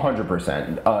army.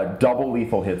 100%. Double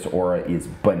lethal hits aura is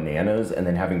bananas, and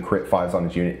then having crit 5s on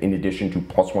his unit in addition to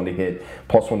 +1 to hit,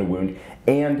 +1 to wound,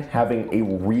 and having a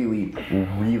really,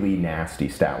 really nasty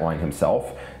stat line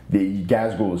himself. The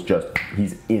Ghaz'ghul is just,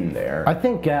 he's in there. I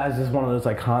think Gaz is one of those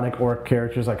iconic orc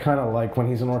characters. I kind of like when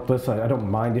he's an orc list. I don't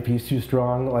mind if he's too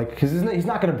strong, like because he's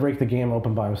not going to break the game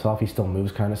open by himself. He still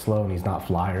moves kind of slow and he's not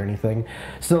fly or anything.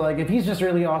 So like if he's just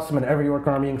really awesome and every orc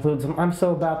army includes him, I'm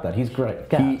so about that. He's great.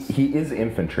 Gaz. He is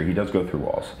infantry. He does go through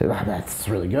walls. That's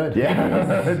really good.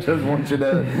 Yeah, just want you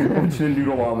to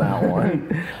noodle on that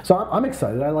one. So I'm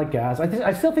excited. I like Gaz.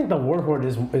 I still think the Warhorde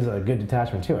is a good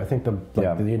detachment too. I think the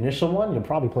initial one you'll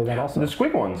probably play that also. The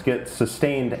squig ones get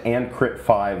sustained and crit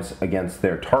 5s against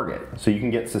their target, so you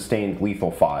can get sustained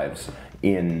lethal 5s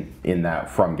in that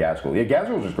from Ghaz'ghul. Yeah,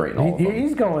 Ghaz'ghul's just great in all of them.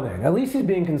 He's going in. At least he's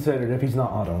being considered if he's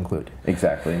not auto-include.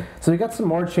 Exactly. So we got some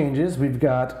more changes. We've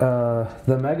got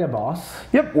the Mega Boss.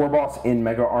 Yep, War Boss in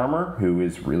Mega Armor, who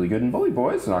is really good in Bully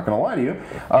Boys, not going to lie to you.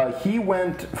 He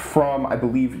went from, I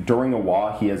believe, during a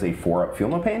WAA, he has a 4-up Feel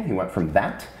No Pain. He went from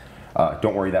that.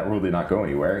 Don't worry, that rule did not go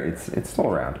anywhere. It's still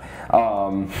around.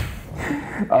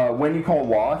 When you call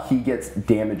WAA, he gets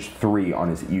damage 3 on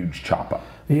his huge choppa.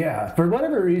 Yeah, for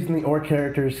whatever reason, the orc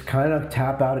characters kind of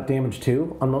tap out at damage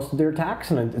 2 on most of their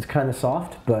attacks, and it's kind of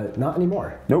soft, but not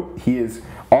anymore. Nope, he is,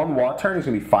 on WAA turn, he's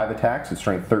going to be 5 attacks, his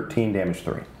strength 13, damage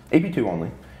 3. AP 2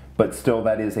 only. But still,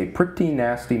 that is a pretty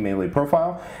nasty melee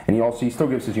profile, and he still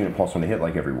gives his unit +1 to hit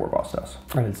like every War Boss does.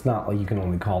 And it's not like you can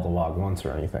only call the log once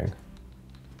or anything.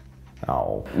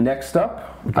 Oh. Next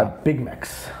up, we got Big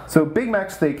Mechs. So Big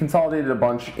Mechs, they consolidated a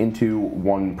bunch into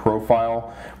one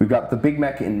profile. We've got the Big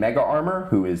Mech in Mega Armor,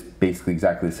 who is basically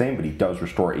exactly the same, but he does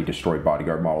restore a destroyed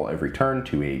bodyguard model every turn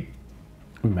to a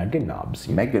Mega Knobs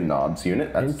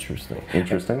unit. That's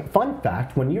interesting. Fun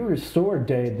fact, when you restore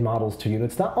dead models to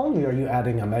units, not only are you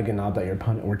adding a Mega Knob that your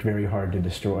opponent worked very hard to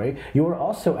destroy, you are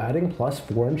also adding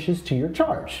 +4 inches to your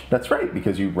charge. That's right,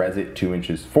 because you res it 2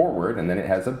 inches forward, and then it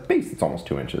has a base that's almost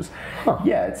 2 inches. Huh.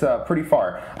 Yeah, it's pretty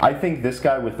far. I think this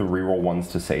guy with the reroll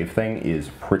 1s to save thing is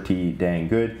pretty dang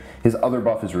good. His other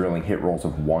buff is rerolling hit rolls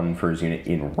of 1 for his unit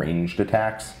in ranged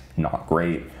attacks. Not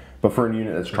great. But for a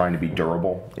unit that's trying to be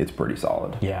durable, it's pretty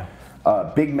solid. Yeah.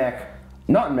 Big Mech,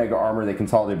 not in Mega Armor, they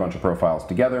consolidate a bunch of profiles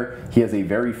together. He has a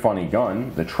very funny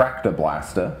gun, the Thraka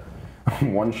Blasta.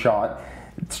 1 shot,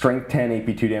 strength 10,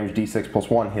 AP 2 damage, D6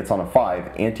 +1, hits on a 5,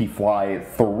 anti-fly,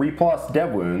 3+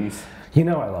 dev wounds. You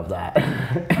know I love that.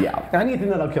 Yeah.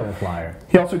 Anything that'll kill a flyer.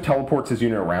 He also teleports his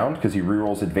unit around because he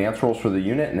rerolls advance rolls for the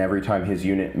unit, and every time his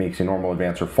unit makes a normal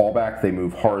advance or fallback, they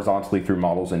move horizontally through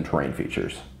models and terrain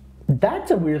features.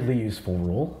 That's a weirdly useful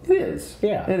rule. It is.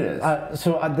 Yeah. It is.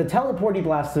 So the teleporty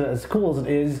blast, as cool as it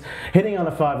is, hitting on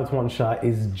a 5 with 1 shot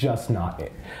is just not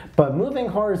it. But moving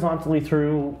horizontally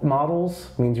through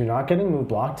models means you're not getting move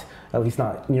blocked, at least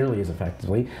not nearly as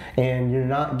effectively, and you're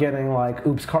not getting like,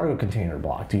 oops, cargo container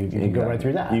blocked. You can go right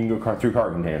through that. You can go through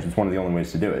cargo containers. It's one of the only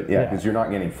ways to do it. Yeah, because you're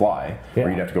not getting fly, or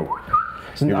you'd have to go.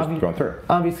 So you're just going through.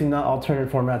 Obviously, not alternate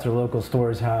formats or local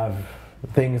stores have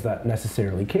things that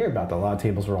necessarily care about that. A lot of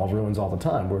tables are all ruins all the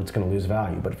time where it's going to lose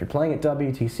value. But if you're playing at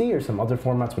WTC or some other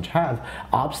formats which have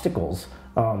obstacles,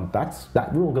 that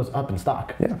rule goes up in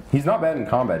stock. Yeah, he's not bad in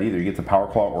combat either. He gets a Power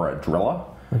Claw or a Drilla.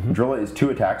 Drilla is 2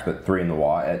 attacks but 3 in the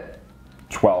WAA. At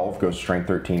 12 goes strength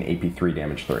 13, AP 3,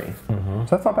 damage 3. So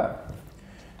that's not bad.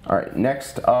 All right,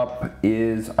 next up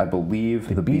is, I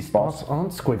believe, the Beast Boss on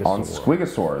Squigosaur. On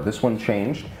Squigosaur. This one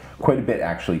changed quite a bit,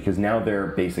 actually, because now they're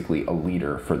basically a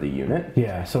leader for the unit.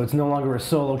 Yeah, so it's no longer a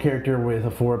solo character with a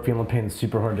 4-up Feel No Pain that's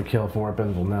super hard to kill, 4-up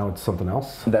Invul. Now it's something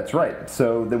else. That's right.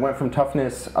 So they went from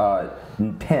toughness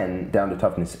 10 down to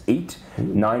toughness 8,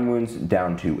 9 wounds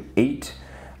down to 8,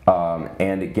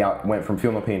 and it went from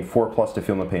Feel No Pain 4+ to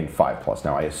Feel No Pain 5+.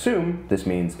 Now I assume this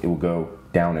means it will go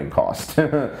down in cost,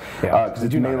 because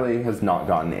its melee has not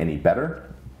gotten any better.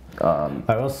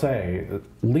 I will say,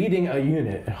 leading a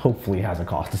unit hopefully has a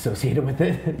cost associated with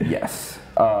it. Yes.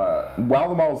 While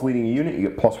the model's leading a unit, you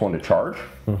get +1 to charge,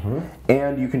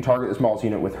 and you can target this model's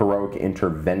unit with Heroic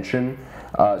Intervention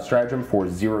stratagem for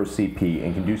 0 CP,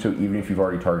 and can do so even if you've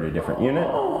already targeted a different unit.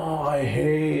 Oh, I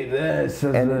hate this.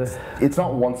 And it's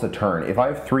not once a turn. If I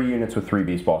have 3 units with 3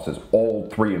 Beast Bosses, all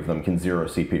 3 of them can 0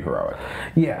 CP Heroic.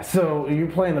 Yeah, so you're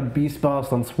playing a Beast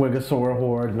Boss on Squigosaur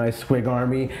Horde, nice Squig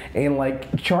army, and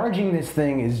like charging this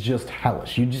thing is just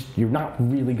hellish. You're not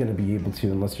really going to be able to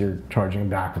unless you're charging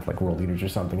back with like World Leaders or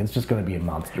something. It's just going to be a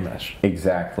monster mesh.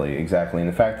 Exactly. And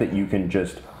the fact that you can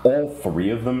just, all 3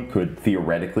 of them could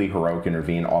theoretically Heroic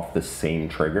Intervene off the same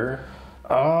trigger.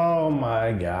 Oh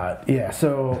my god. Yeah,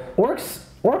 so Orks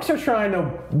are trying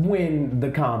to win the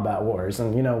combat wars,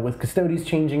 and you know, with Custodes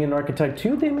changing in Archetype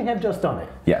 2, they may have just done it.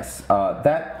 Yes.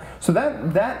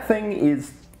 That thing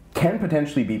can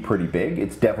potentially be pretty big.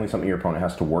 It's definitely something your opponent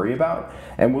has to worry about,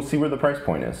 and we'll see where the price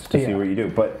point is to see what you do.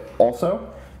 But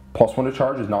also, +1 to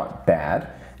charge is not bad.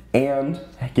 And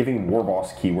giving War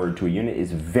Boss keyword to a unit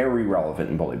is very relevant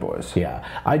in Bully Boys. Yeah,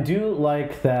 I do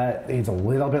like that it's a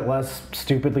little bit less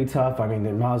stupidly tough. I mean,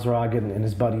 Mazrag and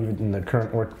his buddy in the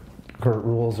current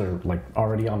rules are like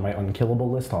already on my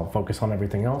unkillable list. I'll focus on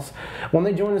everything else. When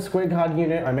they join the Squidhog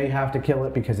unit, I may have to kill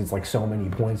it because it's like so many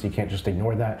points, you can't just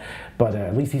ignore that. But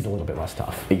at least he's a little bit less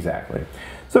tough. Exactly.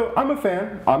 So I'm a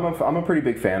fan. I'm a pretty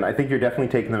big fan. I think you're definitely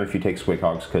taking them if you take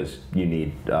Squidhogs because you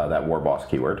need that War Boss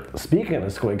keyword. Speaking of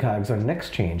Squidhogs, our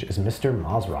next change is Mr.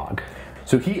 Mazrag.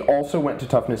 So he also went to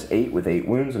toughness 8 with 8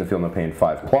 wounds and a feel no pain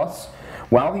 5+.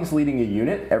 While he's leading a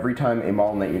unit, every time a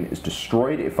model in that unit is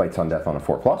destroyed, it fights on death on a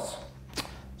 4+.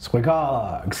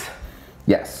 Squidhogs.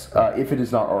 Yes, if it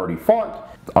is not already fought,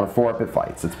 on a 4-up it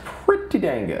fights. It's pretty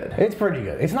dang good. It's pretty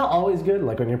good. It's not always good,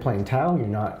 like when you're playing Tau, you're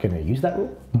not going to use that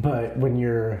rule. But when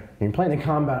you're playing a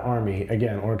combat army,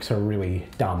 again, Orks are really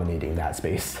dominating that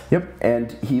space. Yep,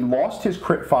 and he lost his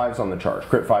crit 5s on the charge,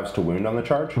 crit 5s to wound on the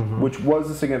charge, which was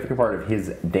a significant part of his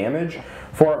damage.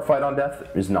 4-up fight on death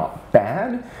is not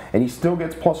bad, and he still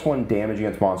gets +1 damage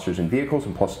against monsters and vehicles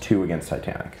and +2 against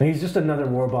Titanic. And he's just another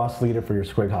War Boss leader for your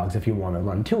Squidhogs if you want to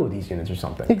run 2 of these units or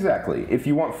something. Exactly. If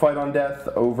you want fight on death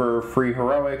over free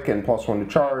heroic and +1 to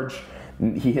charge,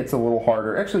 he hits a little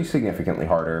harder, actually significantly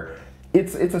harder.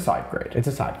 It's a side grade. It's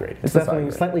a side grade. It's definitely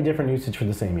a slightly different usage for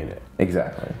the same unit.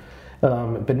 Exactly.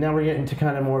 But now we're getting to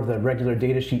kind of more of the regular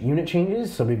datasheet unit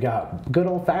changes. So we've got good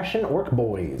old-fashioned Ork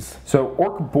Boyz. So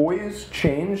Ork Boyz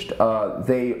changed.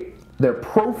 Their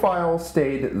profile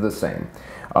stayed the same.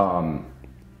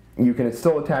 You can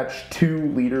still attach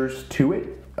 2 leaders to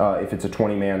it if it's a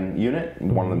 20-man unit.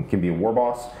 One of them can be a War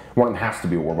Boss. One of them has to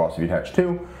be a War Boss if you attach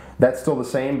 2. That's still the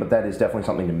same, but that is definitely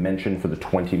something to mention for the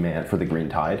 20-man, for the Green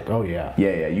Tide. Oh, yeah.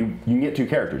 Yeah, you can get 2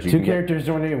 characters. Two characters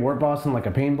joining a War Boss and like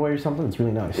a Pain Boy or something. It's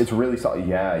really nice. It's really solid.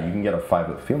 Yeah, you can get a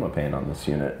 5-up Feel No Pain on this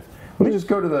unit. Let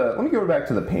me go back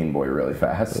to the Pain Boy really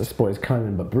fast. This boy's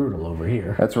kind but brutal over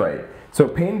here. That's right. So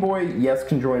Pain Boy, yes,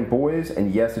 can join Boys,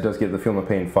 and yes, it does give the Feel No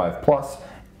Pain 5+,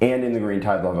 and in the Green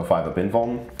Tide they'll have a 5-up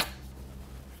invuln.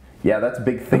 Yeah, that's a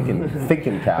big thinking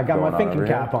cap. I got my thinking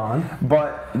cap on.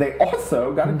 But they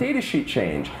also got a datasheet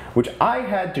change, which I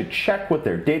had to check what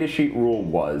their datasheet rule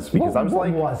was because I was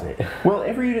like, what was it? Well,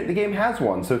 every unit in the game has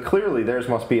one, so clearly theirs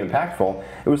must be impactful.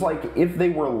 It was like if they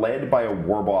were led by a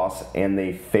War Boss and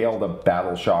they failed a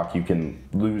battle shock, you can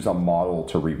lose a model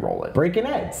to re-roll it. Breaking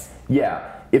heads.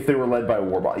 Yeah. If they were led by a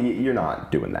War Boss, you're not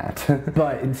doing that.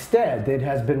 But instead, it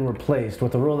has been replaced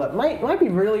with a rule that might be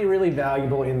really, really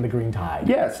valuable in the Green Tide.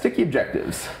 Yeah, sticky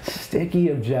objectives. Sticky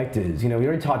objectives. You know, we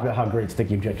already talked about how great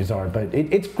sticky objectives are, but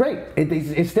it's great.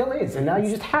 It still is, and now you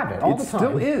just have it all the time. It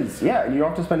still is, yeah. You don't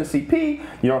have to spend a CP,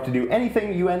 you don't have to do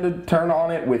anything. You end to turn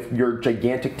on it with your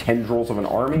gigantic tendrils of an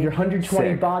army. Your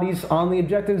 120 bodies on the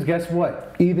objectives, guess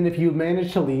what? Even if you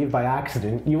manage to leave by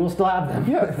accident, you will still have them.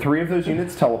 Yeah, 3 of those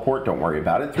units teleport, don't worry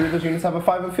about it. 3 of those units have a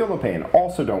 5-up Feel No Pain,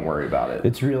 also don't worry about it.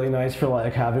 It's really nice for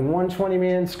like having one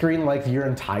 20-man screen like your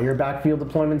entire backfield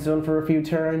deployment zone for a few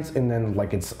turns, and then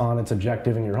like it's on its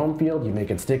objective in your home field, you make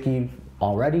it sticky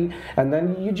already, and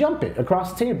then you jump it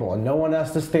across the table, and no one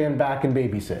has to stand back and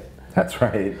babysit. That's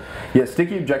right. Yeah,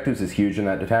 sticky objectives is huge in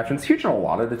that detachment. It's huge in a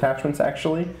lot of detachments,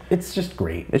 actually. It's just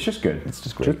great. It's just good. It's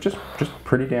just great. Just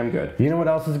pretty damn good. You know what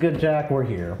else is good, Jack? We're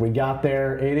here. We got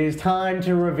there. It is time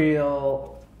to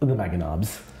reveal the Mega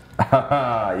Knobs.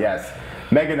 Yes,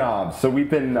 Mega Knobs. So we've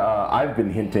been, I've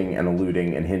been hinting and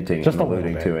alluding and hinting and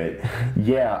alluding to it.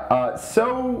 Yeah,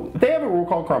 so they have a rule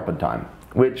called Crumpin' Time,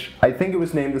 which I think it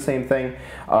was named the same thing,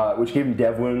 which gave him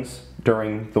dev wounds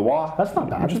during the WAAAAGG. That's not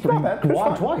bad. Just not bad.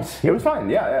 WAAAAGG twice. It was fine.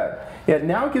 Yeah.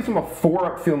 Now it gives him a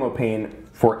 4-up Feel No Pain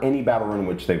for any battle round in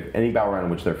which they're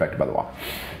affected by the WAAAAGG.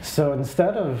 So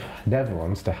instead of dev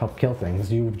wounds to help kill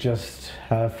things, you just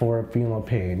have 4-up Feel No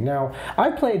Pain. Now, I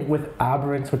played with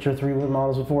Aberrants, which are 3-wound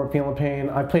models with 4-up Feel No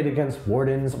Pain. I played against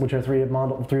Wardens, which are 3-wound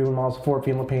models with 4-up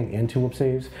Feel No Pain and 2-up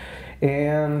saves.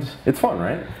 And it's fun,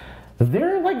 right?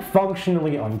 They're like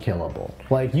functionally unkillable.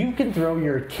 Like you can throw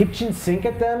your kitchen sink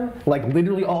at them, like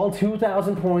literally all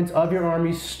 2,000 points of your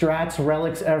army, strats,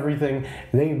 relics, everything.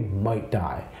 They might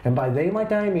die. And by they might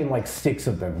die, I mean like 6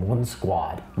 of them, one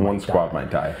squad. One squad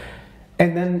might die.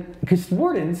 And then, because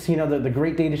Wardens, you know, the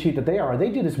great data sheet that they are,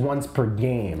 they do this once per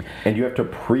game. And you have to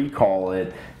pre-call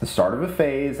it the start of a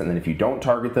phase, and then if you don't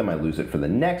target them, I lose it for the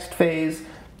next phase.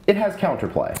 It has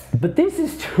counterplay. But this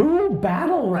is 2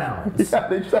 battle rounds. Yeah,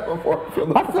 they just have a 4-up Feel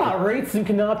No Pain. I thought Wraiths and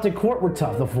Canoptic Court were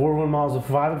tough. The 4-1 models with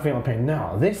 5-up Feel No Pain.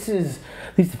 No, these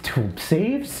have 2-up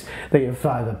saves. They have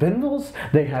 5-up invulns.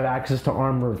 They have access to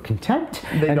Armor of Contempt.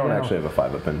 They don't actually have a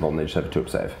 5-up invuln. They just have a 2-up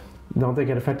save. Don't they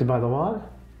get affected by the WAAAAGG?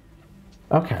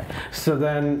 Okay, so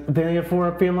then you have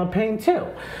 4 feeling pain too,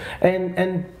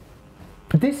 and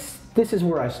this is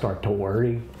where I start to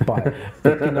worry, but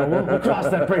we'll cross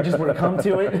that bridge as we come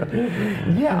to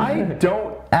it. Yeah, I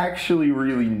don't actually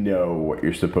really know what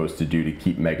you're supposed to do to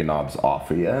keep Mega Knobs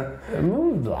off of you.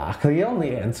 Move block, the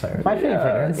only answer. My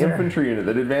favorite answer. Infantry unit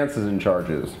that advances and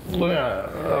charges.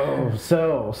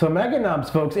 So Mega Knobs,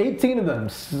 folks, 18 of them.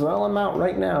 Sell them out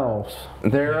right now.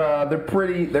 They're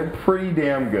pretty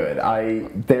damn good.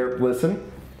 Listen.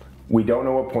 We don't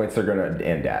know what points they're going to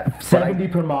end at. 70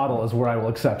 per model is where I will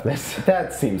accept this.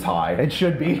 That seems high. It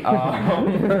should be.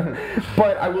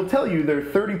 But I will tell you, they're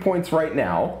 30 points right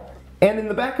now, and in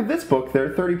the back of this book,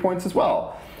 they're 30 points as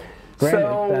well. Granted,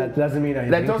 so that doesn't mean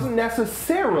anything. That doesn't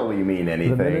necessarily mean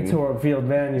anything. The Minotaur Field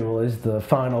Manual is the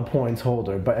final points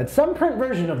holder, but at some print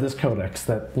version of this codex,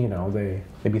 that they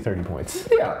be 30 points.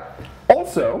 Yeah.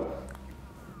 Also,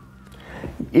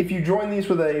 if you join these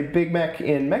with a Big Mech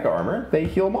in Mega Armor, they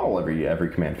heal a model every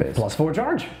command phase. +4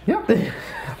 charge. Yep.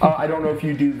 I don't know if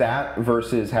you do that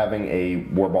versus having a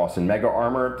War Boss in Mega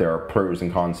Armor. There are pros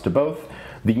and cons to both.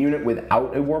 The unit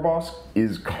without a War Boss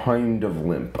is kind of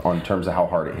limp on terms of how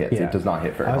hard it hits. Yeah. It does not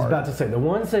hit very hard. I was about to say, the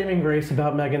one saving grace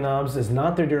about Mega Knobs is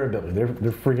not their durability.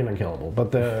 They're freaking unkillable.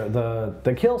 But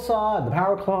the Kill Saw and the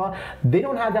Power Claw, they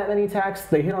don't have that many attacks.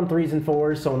 They hit on 3s and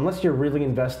 4s, so unless you're really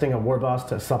investing a War Boss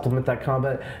to supplement that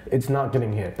combat, it's not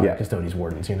getting hit by Custodes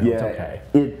Wardens. It's okay.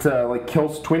 It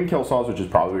twin Kill Saws, which is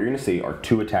probably what you're going to see, are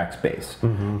 2 attacks base.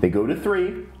 They go to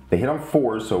 3, they hit on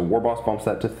 4s, so War Boss bumps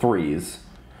that to 3s.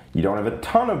 You don't have a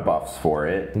ton of buffs for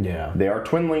it. Yeah. They are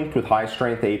twin linked with high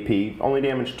strength AP, only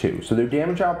damage 2. So their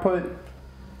damage output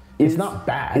is not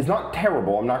bad. It's not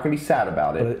terrible. I'm not going to be sad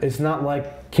about it. But it's not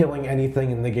like killing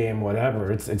anything in the game,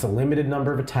 whatever. It's a limited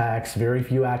number of attacks, very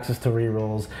few access to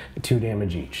rerolls, 2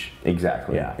 damage each.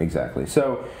 Exactly. Yeah. Exactly.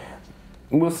 So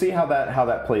we'll see how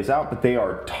that plays out, but they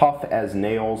are tough as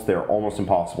nails. They're almost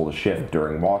impossible to shift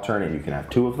during Wall Turn, and you can have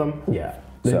 2 of them. Yeah.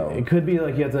 So it could be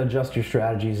like you have to adjust your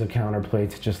strategies of counterplay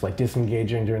to just like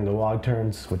disengaging during the log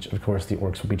turns, which of course the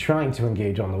orcs will be trying to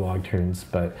engage on the log turns,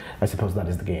 but I suppose that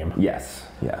is the game. Yes,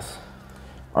 yes.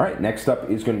 All right, next up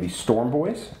is going to be Storm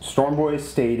Boys. Storm Boys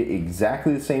stayed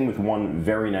exactly the same with one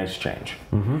very nice change.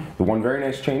 The one very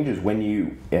nice change is when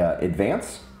you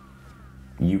advance,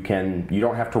 you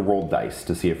don't have to roll dice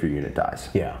to see if your unit dies.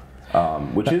 Yeah.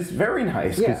 Which is very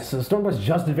nice. Yeah, so Storm Boys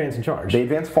just advance and charge. They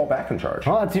advance, fall back, and charge.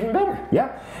 Oh, that's even better.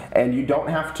 Yeah, and you don't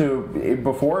have to,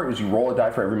 before it was you roll a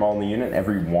die for every model in the unit,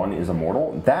 every one is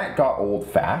immortal. That got old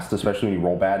fast, especially when you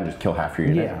roll bad and just kill half your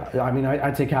unit. Yeah, I mean,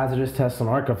 I take hazardous tests on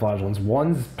Arcoflagellants.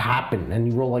 One's happen, and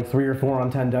you roll like 3 or 4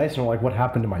 on 10 dice, and you're like, what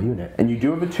happened to my unit? And you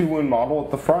do have a 2-wound model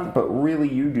at the front, but really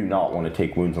you do not want to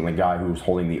take wounds on the guy who's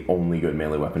holding the only good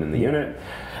melee weapon in the unit.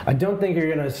 I don't think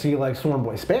you're going to see like Storm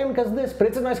Boy spam because of this, but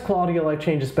it's a nice quality of life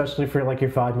change, especially for like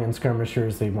your 5-man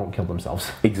skirmishers. They won't kill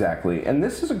themselves. Exactly, and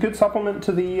this is a good supplement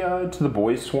to the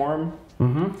Boyz swarm.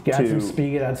 Add some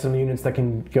speed, add some units that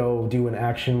can go do an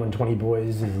action when 20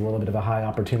 boys is a little bit of a high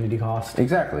opportunity cost.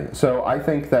 Exactly. So I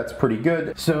think that's pretty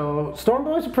good. So Storm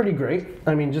Boys are pretty great.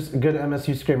 I mean, just good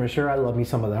MSU skirmisher. I love me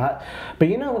some of that. But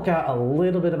what got a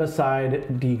little bit of a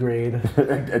side degrade. a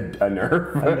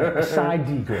nerf? A side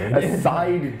degrade. A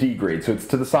side degrade. So it's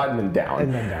to the side and then down.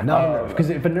 And then down. Not a nerf. Because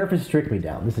if a nerf is strictly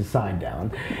down, this is side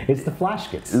down. It's the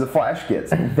Flash Gits. The Flash Gits.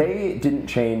 They didn't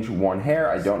change one hair.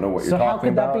 I don't know what you're talking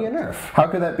about. So how could that be a nerf? How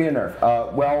could that be a nerf?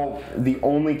 Well, the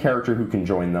only character who can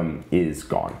join them is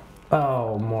gone.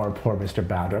 Oh, poor Mr.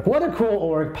 Badruck. What a cool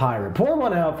orc pirate. Pour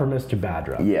one out for Mr.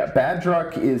 Badruck. Yeah,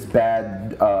 Badruck is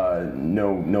bad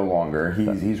no longer.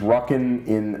 He's rucking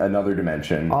in another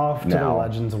dimension. Off to the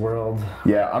Legends world.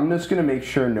 Yeah, I'm just going to make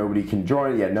sure nobody can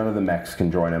join. Yeah, none of the mechs can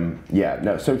join him. Yeah,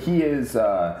 no, so he is...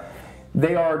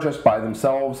 they are just by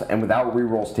themselves, and without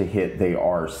rerolls to hit, they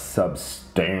are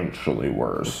substantially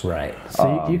worse. Right.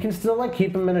 So you can still like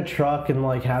keep them in a truck and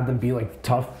like have them be like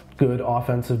tough, good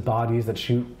offensive bodies that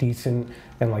shoot decent,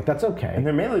 and like that's okay. And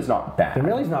their melee's not bad. Their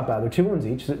melee's not bad. They're 2 wounds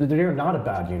each. They're not a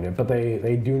bad unit, but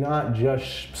they do not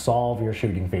just solve your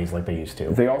shooting phase like they used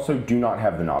to. They also do not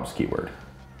have the knobs keyword.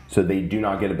 So they do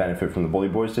not get a benefit from the Bully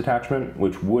Boys detachment,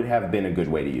 which would have been a good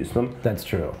way to use them. That's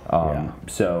true.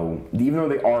 So even though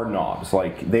they are knobs,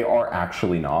 like they are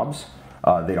actually knobs,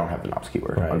 they don't have the knobs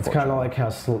keyword. Right. It's kind of like how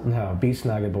Beast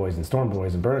Snagga Boys and Storm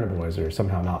Boys and Burner Boys are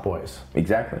somehow not boys.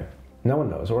 Exactly. No one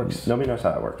knows. Orcs. Nobody knows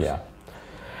how that works. Yeah.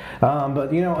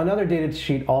 But you know, another data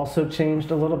sheet also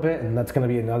changed a little bit, and that's going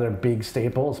to be another big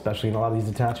staple, especially in a lot of these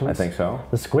detachments. I think so.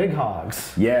 The Squig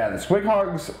Hogs. Yeah, the Squig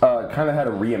Hogs kind of had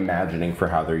a reimagining for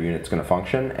how their unit's going to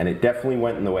function, and it definitely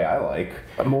went in the way I like.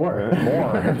 More.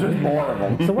 Just more of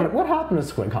them. So what happened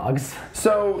to Squig Hogs?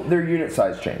 So their unit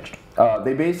size changed.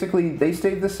 They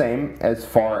stayed the same as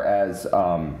far as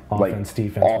Offense,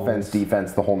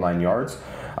 defense, the whole 9 yards,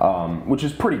 which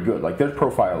is pretty good. Like, their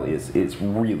profile is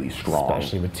really strong,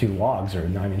 especially with 2 logs or a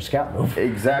 9-inch scout move.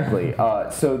 Exactly.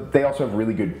 So they also have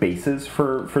really good bases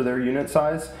for their unit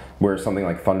size, where something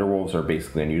like Thunderwolves are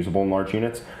basically unusable in large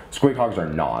units. Squig Hogs are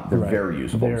not. They're very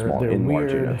usable in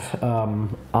large units.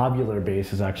 Ovular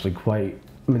base is actually quite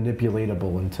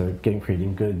manipulatable into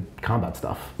creating good combat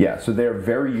stuff. Yeah, so they're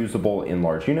very usable in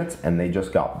large units, and they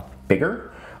just got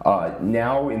bigger.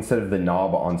 Now, instead of the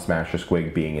knob on Smash a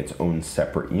Squig being its own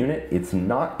separate unit, it's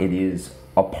not. It is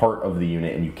a part of the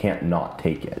unit, and you can't not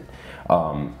take it.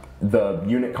 The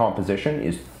unit composition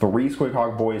is 3 Squig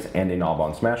Hog Boys and a knob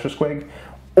on Smash a Squig,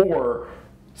 or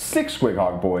 6 Squig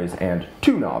Hog Boys and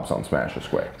 2 knobs on Smash a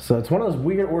Squig. So it's one of those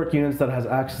weird orc units that has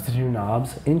access to 2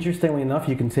 knobs. Interestingly enough,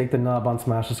 you can take the knob on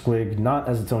Smash a Squig not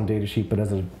as its own data sheet, but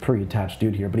as a pre-attached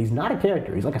dude here. But he's not a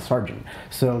character, he's like a sergeant.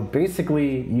 So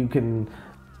basically, you can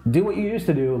do what you used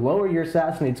to do, lower your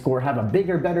assassinate score, have a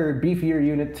bigger, better, beefier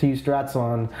unit to use strats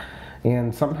on,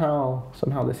 and somehow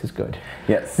this is good.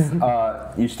 Yes.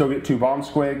 You still get 2 bomb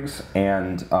squigs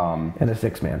and a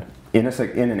 6-man. In an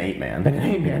 8-man. In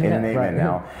an 8-man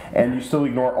now. And you still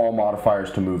ignore all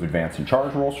modifiers to move, advance, and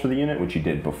charge rolls for the unit, which you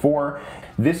did before.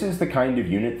 This is the kind of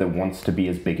unit that wants to be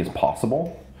as big as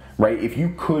possible, right? If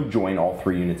you could join all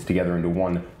 3 units together into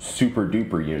one super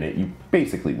duper unit, you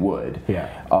basically would.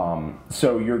 Yeah.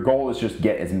 So your goal is just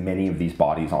get as many of these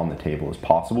bodies on the table as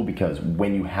possible, because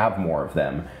when you have more of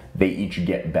them, they each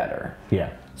get better. Yeah.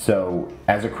 So,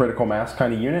 as a critical mass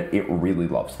kind of unit, it really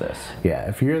loves this. Yeah,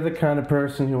 if you're the kind of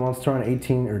person who wants to run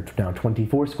 18 or now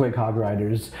 24 Squig Hog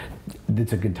Riders,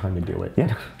 it's a good time to do it.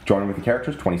 Yeah. Join with the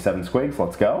characters, 27 Squigs,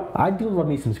 let's go. I do love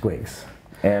me some Squigs.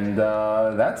 And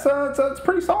that's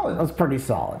pretty solid. That's pretty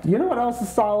solid. You know what else is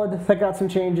solid that got some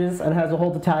changes and has a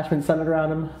whole detachment centered around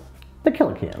them? The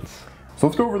Killer Cans. So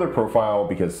let's go over their profile,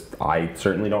 because I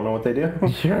certainly don't know what they do.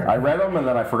 Sure. I read them and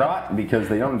then I forgot, because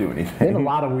they don't do anything. They have a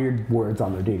lot of weird words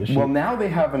on their data sheet. Well, now they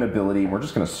have an ability, and we're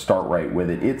just going to start right with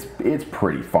it. It's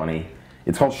pretty funny.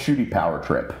 It's called Shooty Power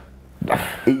Trip.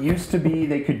 It used to be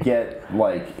they could get,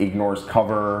 like, ignores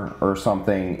cover or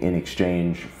something in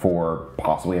exchange for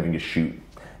possibly having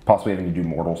to do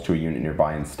mortals to a unit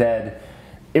nearby instead.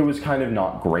 It was kind of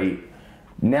not great.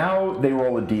 Now they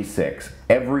roll a d6.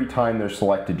 Every time they're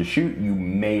selected to shoot, you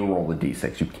may roll a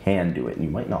d6. You can do it, and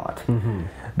you might not. Mm-hmm.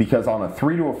 Because on a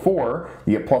 3 to a 4,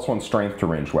 you get +1 strength to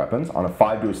ranged weapons. On a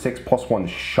 5 to a 6, +1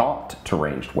 shot to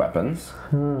ranged weapons.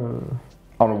 On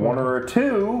a 1 or a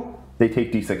 2, they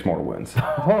take d6 mortal wounds.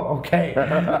 Oh, okay.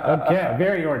 Okay,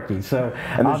 very orky. So,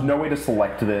 and there's no way to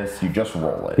select this, you just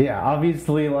roll it. Yeah,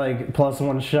 obviously, like,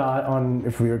 +1 shot on,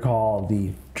 if we recall, the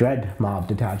Dread Mob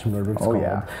Detachment, whatever it's called.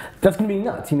 Yeah. That's going to be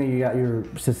nuts. You know, you got your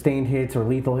sustained hits or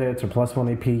lethal hits or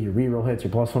 +1 AP, your reroll hits,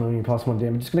 your +1 and your +1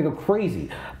 damage. It's going to go crazy.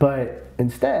 But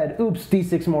instead, oops,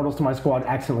 d6 mortals to my squad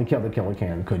accidentally killed the Killer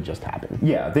Can. Could just happen.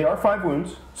 Yeah, they are 5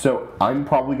 wounds, so I'm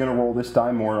probably going to roll this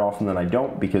die more often than I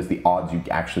don't, because the odds you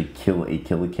actually kill a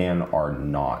Killer Can are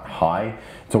not high.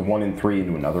 It's a 1 in 3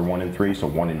 into another 1 in 3, so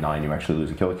 1 in 9 you actually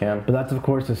lose a Killer Can. But that's, of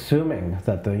course, assuming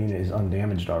that the unit is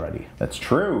undamaged already. That's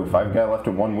true. If I've got left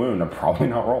at 1 wound, I'm probably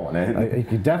not rolling it. It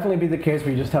could definitely be the case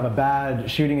where you just have a bad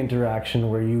shooting interaction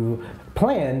where you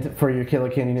planned for your Killer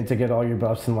Can unit to get all your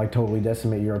buffs and, like, totally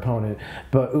decimate your opponent,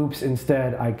 but oops,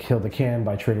 instead I killed the can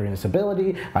by triggering this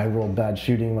ability. I rolled bad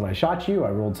shooting when I shot you. I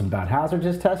rolled some bad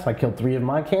hazards tests. I killed 3 of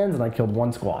my cans and I killed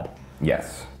 1 squad.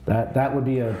 Yes. That would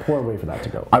be a poor way for that to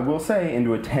go. I will say,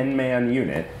 into a 10-man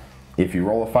unit, if you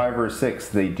roll a 5 or a 6,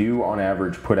 they do on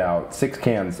average put out 6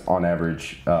 cans on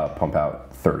average, pump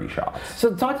out 30 shots.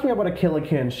 So talk to me about what a Killer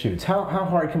Can shoots. How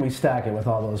hard can we stack it with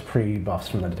all those pre-buffs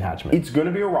from the detachment? It's going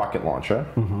to be a rocket launcher.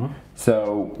 Mm-hmm.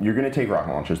 So you're going to take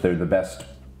rocket launchers. They're the best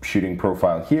shooting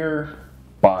profile here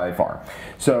by far.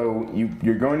 So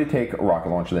you're going to take a rocket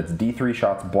launcher that's D3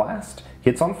 shots blast,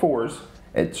 hits on 4s,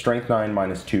 at strength 9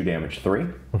 -2 damage 3.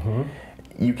 Mm-hmm.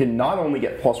 you can not only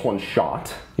get +1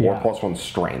 shot or +1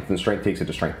 strength, and strength takes it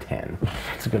to strength 10.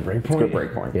 That's a good break point. It's a good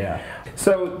break point. Yeah.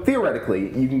 So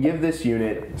theoretically, you can give this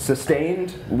unit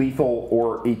sustained, lethal,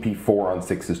 or AP4 on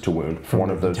 6s to wound. From one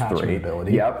of those three.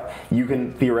 Ability. Yep. You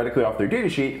can theoretically, off their data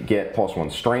sheet, get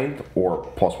 +1 strength or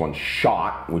 +1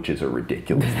 shot, which is a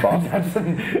ridiculous buff.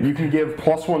 You can give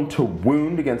 +1 to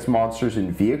wound against monsters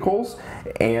and vehicles,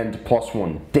 and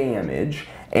 +1 damage,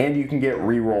 and you can get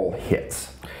reroll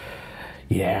hits.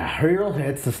 Yeah, reroll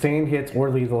hits, sustained hits, or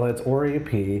lethal hits, or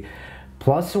AP,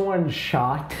 +1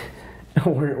 shot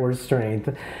or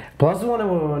strength, +1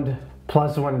 wound,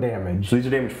 +1 damage. So these are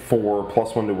damage 4,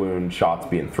 +1 to wound, shots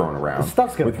being thrown around.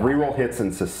 Stuff's good with reroll hits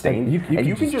and sustained. And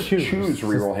you can just choose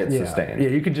reroll hits sustained. Yeah,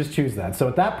 you can just choose that. So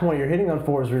at that point, you're hitting on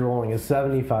 4s, rerolling is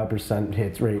 75%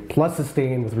 hits rate, plus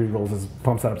sustained with rerolls is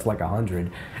pumps that up to like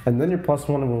 100. And then you're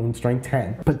 +1 wound, strength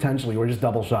 10, potentially, or just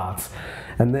double shots.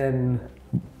 And then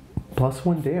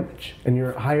 +1 damage, and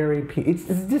your higher AP. It's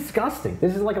disgusting.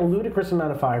 This is like a ludicrous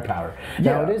amount of firepower.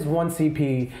 Yeah. Now it is 1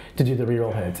 CP to do the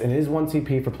reroll hits, and it is 1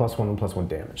 CP for +1 and +1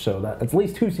 damage. So that's at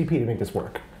least 2 CP to make this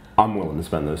work. I'm willing to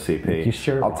spend those CP. You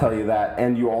sure I'll are. tell you that.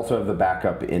 And you also have the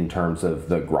backup in terms of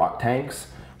the grot tanks,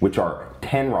 which are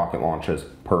 10 rocket launches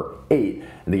per 8.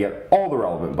 And they get all the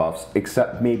relevant buffs,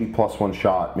 except maybe +1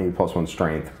 shot, maybe +1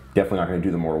 strength. Definitely not going to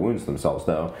do the more wounds themselves,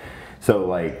 though. So,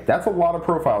 like, that's a lot of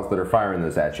profiles that are firing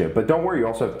this at you. But don't worry, you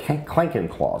also have Clanking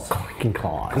Claws. Clanking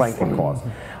Claws. Clanking Claws.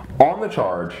 On the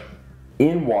charge,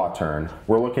 in Waturn,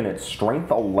 we're looking at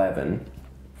Strength 11,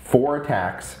 4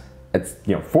 attacks. It's,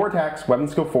 4 attacks, weapon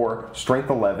skill 4, Strength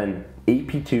 11,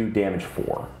 AP2, damage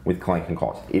 4 with Clanking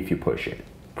Claws, if you push it.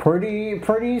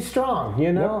 Pretty strong,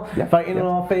 you know? Yep. Fighting in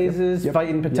all phases,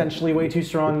 fighting potentially way too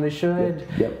strong than they should.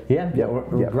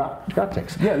 Grot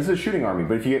ticks. Yeah, this is a shooting army,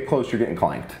 but if you get close, you're getting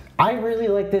clanked. I really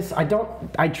like this.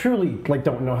 I truly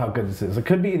don't know how good this is. It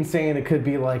could be insane, it could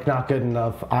be like not good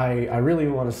enough. I really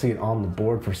want to see it on the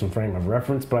board for some frame of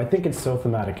reference, but I think it's so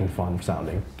thematic and fun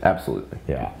sounding. Absolutely.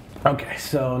 Yeah. Okay,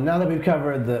 so now that we've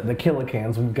covered the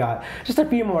kilocans, we've got just a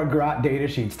few more grot data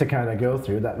sheets to kind of go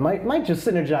through that might just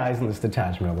synergize in this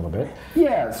detachment a little bit.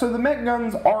 Yeah, so the mech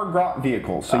guns are grot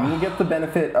vehicles, so you will get the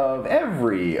benefit of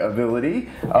every ability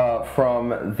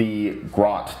from the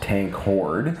grot tank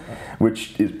horde,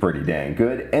 which is pretty dang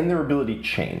good, and their ability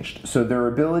changed. So their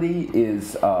ability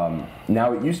is,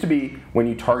 now it used to be when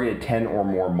you targeted 10 or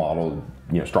more model,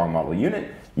 strong model unit,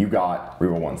 you got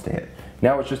reroll 1s to hit.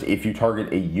 Now it's just if you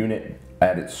target a unit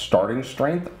at its starting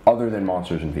strength other than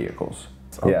monsters and vehicles.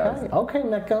 Okay, Yeah. okay,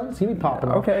 mech guns, you be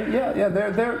popping. Okay, yeah,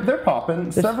 they're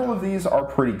popping. Several of these are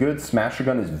pretty good. Smasher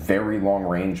Gun is very long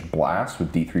range blast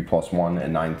with D3+1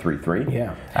 and 933.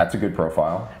 Yeah, that's a good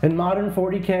profile. In modern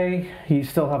 40k, you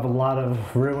still have a lot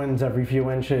of ruins every few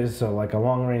inches, so like a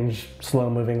long range, slow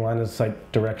moving line of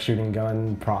sight, direct shooting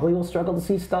gun probably will struggle to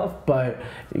see stuff, but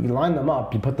you line them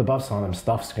up, you put the buffs on them,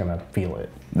 stuff's gonna feel it.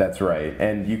 That's right,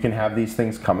 and you can have these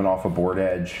things coming off a board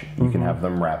edge. You can have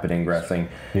them rapid ingressing.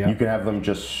 Yeah. You can have them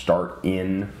just start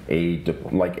in a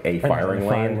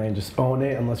firing lane. Just own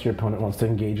it unless your opponent wants to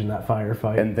engage in that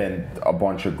firefight. And then a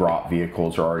bunch of grot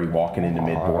vehicles are already walking into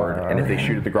midboard. And if they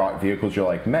shoot at the grot vehicles, you're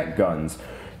like, mech guns,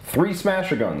 3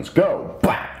 Smasher Guns, go!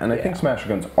 Blah! And I think Smasher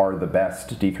Guns are the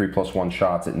best D3+1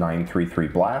 shots at 933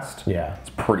 blast. Yeah.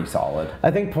 It's pretty solid. I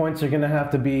think points are going to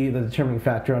have to be the determining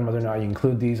factor on whether or not you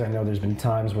include these. I know there's been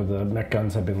times where the mech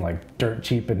guns have been like dirt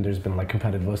cheap and there's been like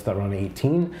competitive lists that run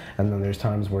 18, and then there's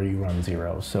times where you run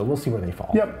 0. So we'll see where they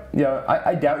fall. Yep, yeah,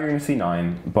 I doubt you're going to see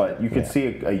 9, but you could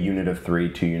see a unit of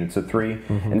 3, 2 units of 3,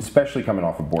 and especially coming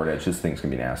off a board edge, this thing's going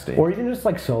to be nasty. Or even just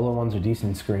like solo ones or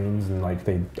decent screens and like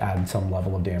they add some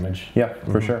level of damage. Yeah,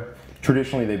 for sure.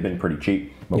 Traditionally, they've been pretty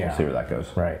cheap, but we'll see where that goes.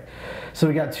 Right. So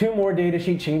we got 2 more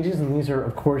datasheet changes, and these are,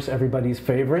 of course, everybody's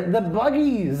favorite, the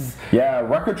buggies. Yeah,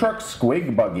 Rucker Truck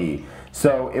Squig Buggy.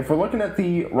 So if we're looking at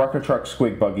the Rucker Truck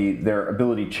Squig Buggy, their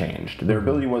ability changed. Their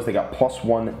ability was they got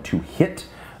 +1 to hit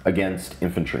against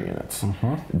infantry units.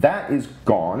 That is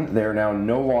gone. They're now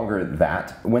no longer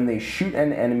that. When they shoot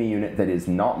an enemy unit that is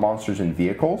not monsters and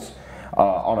vehicles,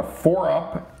 on a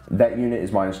 4-up, that unit is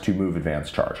 -2 move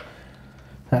advance charge.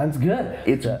 That's good.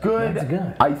 It's good. That's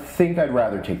good. I think I'd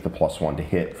rather take the +1 to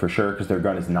hit for sure because their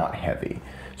gun is not heavy.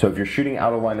 So if you're shooting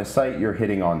out of line of sight, you're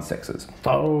hitting on 6s.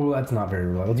 Oh, that's not very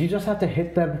reliable. Do you just have to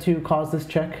hit them to cause this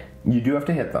check? You do have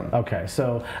to hit them. Okay,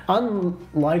 so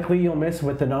unlikely you'll miss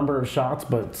with the number of shots,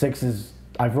 but 6s,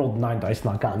 I've rolled 9 dice,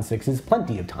 not gotten 6s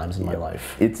plenty of times in my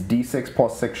life. It's D6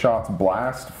 +6 shots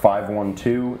blast,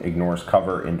 512, ignores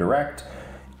cover, indirect.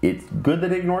 It's good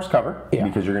that it ignores cover, Yeah.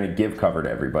 because you're going to give cover to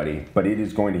everybody, but it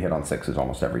is going to hit on 6s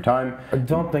almost every time. I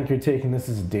don't think you're taking this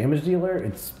as a damage dealer.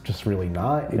 It's just really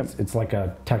not. It's like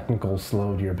a technical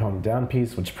slow to your opponent down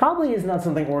piece, which probably is not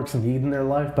something Orks need in their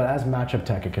life, but as matchup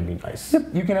tech, it can be nice. Yep.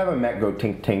 You can have a mech go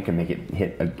tink and make it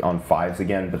hit on 5s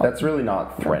again, but that's really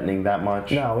not threatening that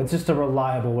much. No, it's just a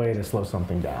reliable way to slow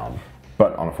something down.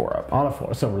 But on a 4-up. On a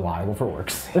 4, so reliable for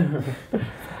Orks.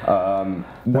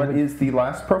 What is the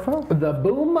last profile? The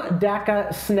Boom Daka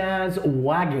Snaz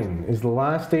Wagon is the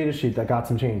last data sheet that got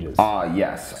some changes.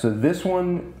 Yes. So this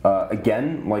one,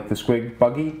 again, like the Squig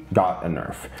Buggy, got a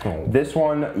nerf. Oh. This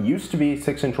one used to be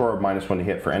 6-inch or -1 to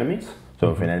hit for enemies.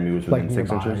 So if an enemy was within Like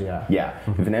 6 nearby, inches, yeah.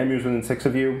 If an enemy was within 6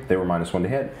 of you, they were -1 to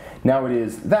hit. Now it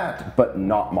is that, but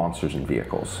not monsters and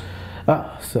vehicles.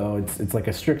 So it's like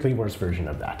a strictly worse version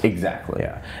of that. Exactly.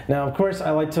 Yeah. Now, of course,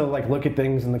 I like to look at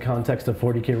things in the context of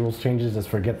 40k rules changes. Just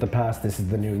forget the past. This is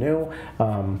the new.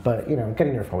 But you know,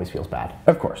 getting nerfed always feels bad.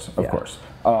 Of course.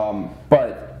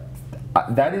 But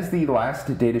that is the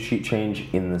last data sheet change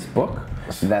in this book.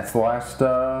 That's the last.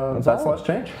 That's the last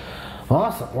change.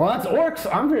 Awesome. Well, that's Orks.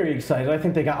 I'm very excited. I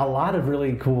think they got a lot of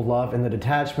really cool love in the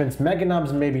detachments. Mega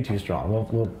Nubs may be too strong.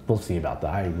 We'll see about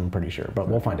that. I'm pretty sure, but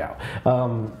we'll find out.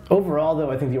 Overall, though,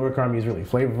 I think the Ork army is really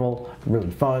flavorful, really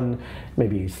fun.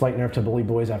 Maybe slight nerf to Bully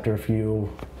Boys after a few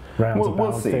rounds.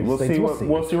 We'll see.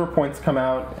 We'll see where points come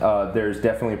out. There's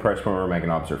definitely a price point where Mega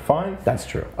Nubs are fine. That's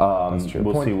true. That's true.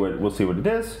 We'll see what it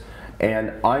is.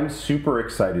 And I'm super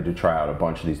excited to try out a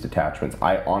bunch of these detachments.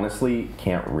 I honestly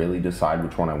can't really decide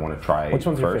which one I want to try first. Which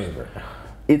one's your favorite?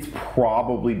 It's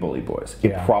probably Bully Boys.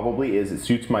 It probably is. It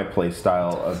suits my play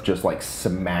style of just like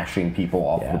smashing people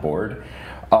off the board.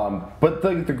 But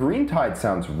the Green Tide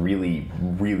sounds really,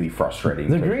 really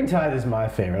frustrating. The Green Tide is my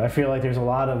favorite. I feel like there's a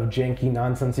lot of janky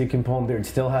nonsense you can pull in there. It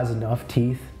still has enough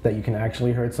teeth that you can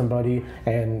actually hurt somebody,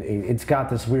 and it's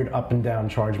got this weird up and down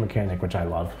charge mechanic, which I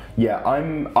love. Yeah,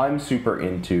 I'm super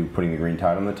into putting the Green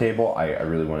Tide on the table. I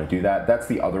really want to do that. That's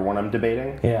the other one I'm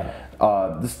debating. Yeah.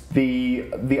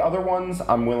 The other ones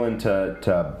I'm willing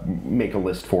to make a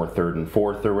list for 3rd and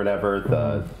 4th or whatever.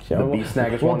 The Beast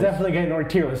Snaggers one. We'll definitely get an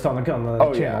tier list on the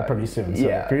channel pretty soon. So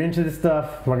if you're into this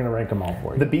stuff, we're gonna rank them all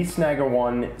for you. The Beast Snagger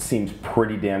one seems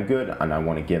pretty damn good, and I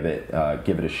want to give it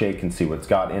a shake and see what it's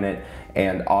got in it.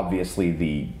 And obviously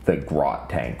the Grot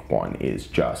tank one is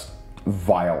just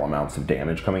vile amounts of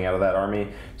damage coming out of that army.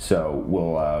 So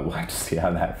we'll have to see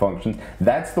how that functions.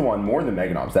 That's the one, more than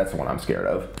Mega Nubs, that's the one I'm scared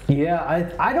of. Yeah,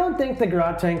 I don't think the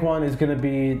Grot tank one is going to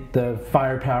be the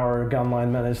firepower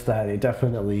gunline menace that it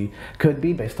definitely could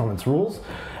be based on its rules.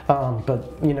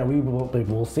 But you know,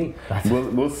 we'll see.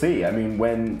 We'll see. I mean,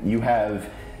 when you have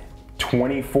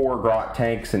 24 Grot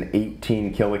tanks and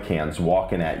 18 killicans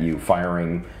walking at you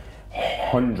firing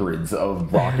hundreds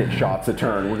of rocket shots a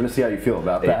turn, we're going to see how you feel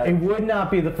about that. It would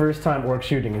not be the first time Orc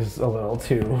shooting is a little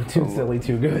too silly,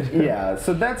 too good. Yeah,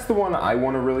 so that's the one I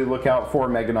want to really look out for.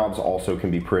 Mega Nubs also can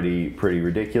be pretty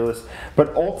ridiculous,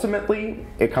 but ultimately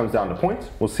it comes down to points.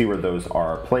 We'll see where those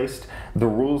are placed. The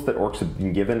rules that Orks have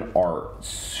been given are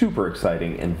super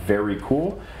exciting and very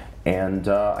cool, and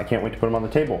I can't wait to put them on the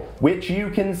table, which you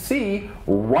can see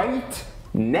right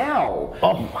now.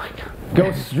 Oh my god.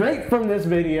 Go straight from this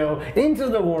video into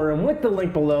the War Room with the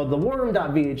link below, the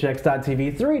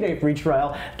warroom.vhx.tv, 3-day free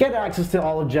trial. Get access to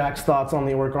all of Jack's thoughts on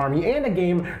the Ork army and a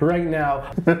game right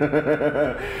now.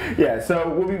 Yeah, so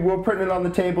we're putting it on the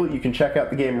table. You can check out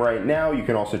the game right now. You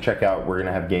can also check out, we're going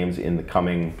to have games in the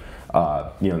coming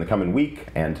in the coming week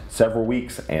and several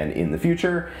weeks and in the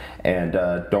future. And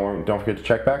don't forget to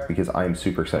check back, because I am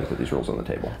super excited to put these rules on the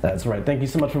table. That's right. Thank you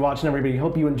so much for watching, everybody.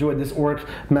 Hope you enjoyed this Ork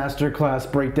Masterclass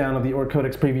breakdown of the Ork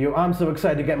Codex preview. I'm so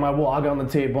excited to get my WAAAAGG on the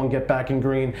table and get back in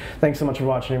green. Thanks so much for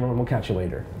watching, everyone. We'll catch you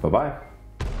later. Bye-bye.